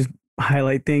 She'll just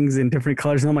highlight things in different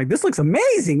colors. And I'm like, this looks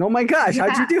amazing. Oh my gosh.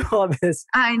 How'd you yeah, do all this?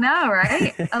 I know,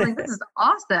 right? I was like, this is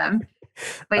awesome.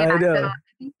 But I yeah, so know. I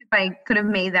think if I could have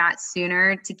made that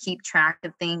sooner to keep track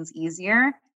of things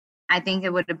easier, I think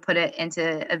it would have put it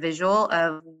into a visual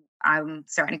of I'm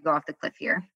starting to go off the cliff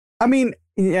here. I mean,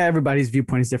 yeah, everybody's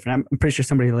viewpoint is different. I'm pretty sure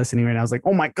somebody listening right now is like,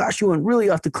 oh my gosh, you went really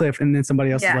off the cliff. And then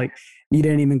somebody else is Yeah. like, you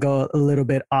didn't even go a little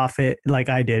bit off it like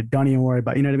I did. Don't even worry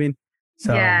about it. You know what I mean?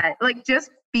 So Yeah, like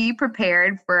just be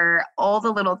prepared for all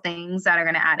the little things that are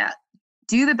going to add up.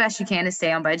 Do the best you can to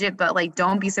stay on budget, but like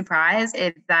don't be surprised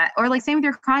if that, or like same with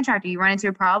your contractor, you run into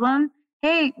a problem.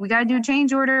 Hey, we got to do a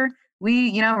change order.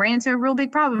 We, ran into a real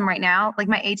big problem right now. Like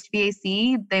my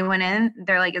HVAC, they went in,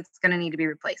 they're like, it's going to need to be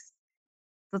replaced.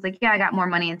 So it's like, yeah, I got more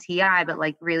money in TI, but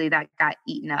like really that got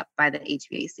eaten up by the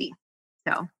HVAC.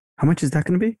 So how much is that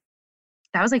going to be?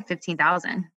 that was like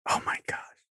 15,000. Oh my gosh.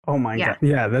 Oh my Yeah. God.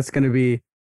 Yeah, that's going to be,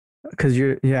 because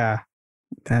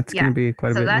that's going to be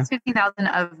quite a So bit. that's 15,000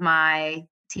 of my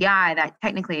TI that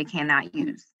technically I cannot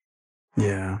use.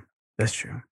 Yeah, that's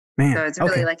true. Man. So it's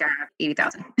really Okay. like I have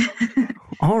 80,000.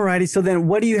 All righty. So then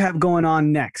what do you have going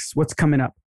on next? What's coming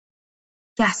up?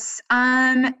 Yes.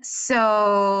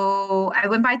 So I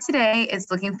went by today.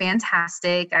 It's looking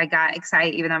fantastic. I got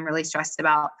excited, even though I'm really stressed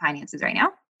about finances right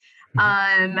now.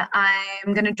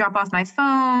 I'm gonna drop off my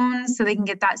phone so they can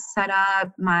get that set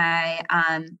up. My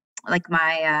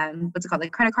what's it called?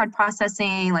 Like credit card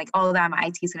processing, like all of that. My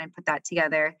IT is gonna put that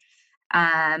together.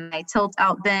 My tilt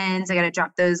out bins, I gotta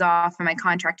drop those off for my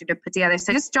contractor to put together.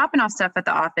 So just dropping off stuff at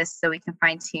the office so we can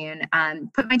fine tune.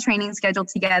 Put my training schedule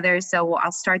together. So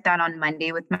I'll start that on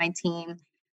Monday with my team.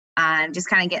 Just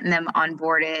kind of getting them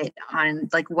onboarded on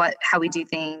like how we do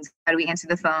things, how do we answer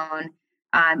the phone,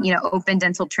 open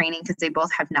dental training because they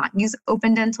both have not used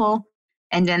open dental.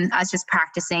 And then us just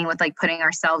practicing with like putting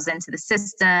ourselves into the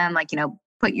system, like,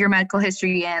 put your medical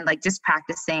history in, like just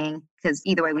practicing because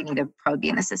either way we need to probably be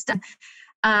in the system.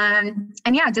 And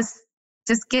yeah, just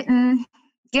getting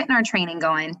our training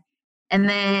going. And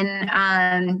then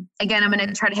again, I'm going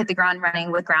to try to hit the ground running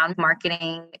with ground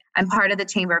marketing. I'm part of the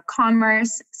Chamber of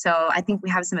Commerce, so I think we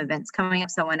have some events coming up.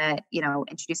 So I want to,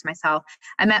 introduce myself.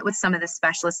 I met with some of the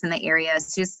specialists in the area.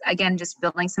 It's just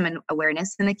building some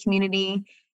awareness in the community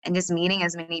and just meeting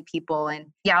as many people. And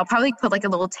yeah, I'll probably put like a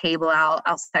little table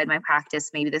outside my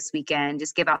practice maybe this weekend.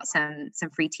 Just give out some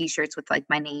free T-shirts with like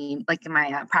my name, like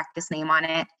my practice name on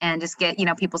it, and just get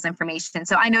people's information.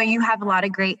 So I know you have a lot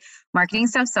of great marketing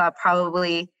stuff, so I'll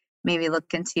probably maybe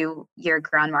look into your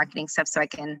ground marketing stuff so I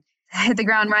can hit the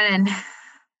ground running.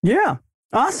 Yeah,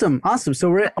 awesome. So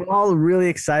we're all really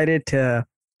excited to,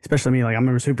 especially me, like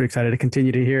I'm super excited to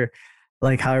continue to hear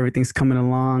like how everything's coming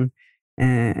along.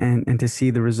 And to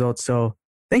see the results. So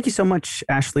thank you so much,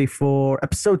 Ashley, for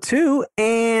episode 2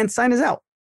 and sign us out.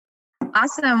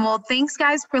 Awesome. Well, thanks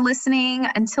guys for listening.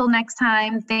 Until next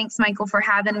time, thanks Michael for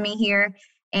having me here.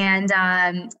 And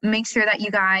make sure that you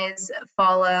guys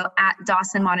follow at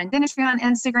Dawson Modern Dentistry on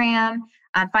Instagram.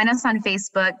 Find us on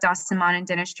Facebook, Dawson Modern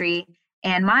Dentistry.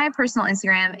 And my personal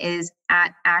Instagram is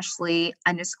at Ashley_DDS.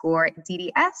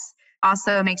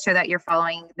 Also, make sure that you're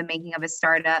following the Making of a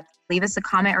Startup. Leave us a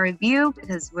comment or review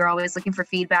because we're always looking for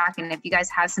feedback. And if you guys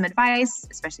have some advice,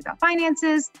 especially about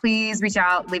finances, please reach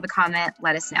out, leave a comment,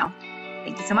 let us know.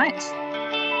 Thank you so much.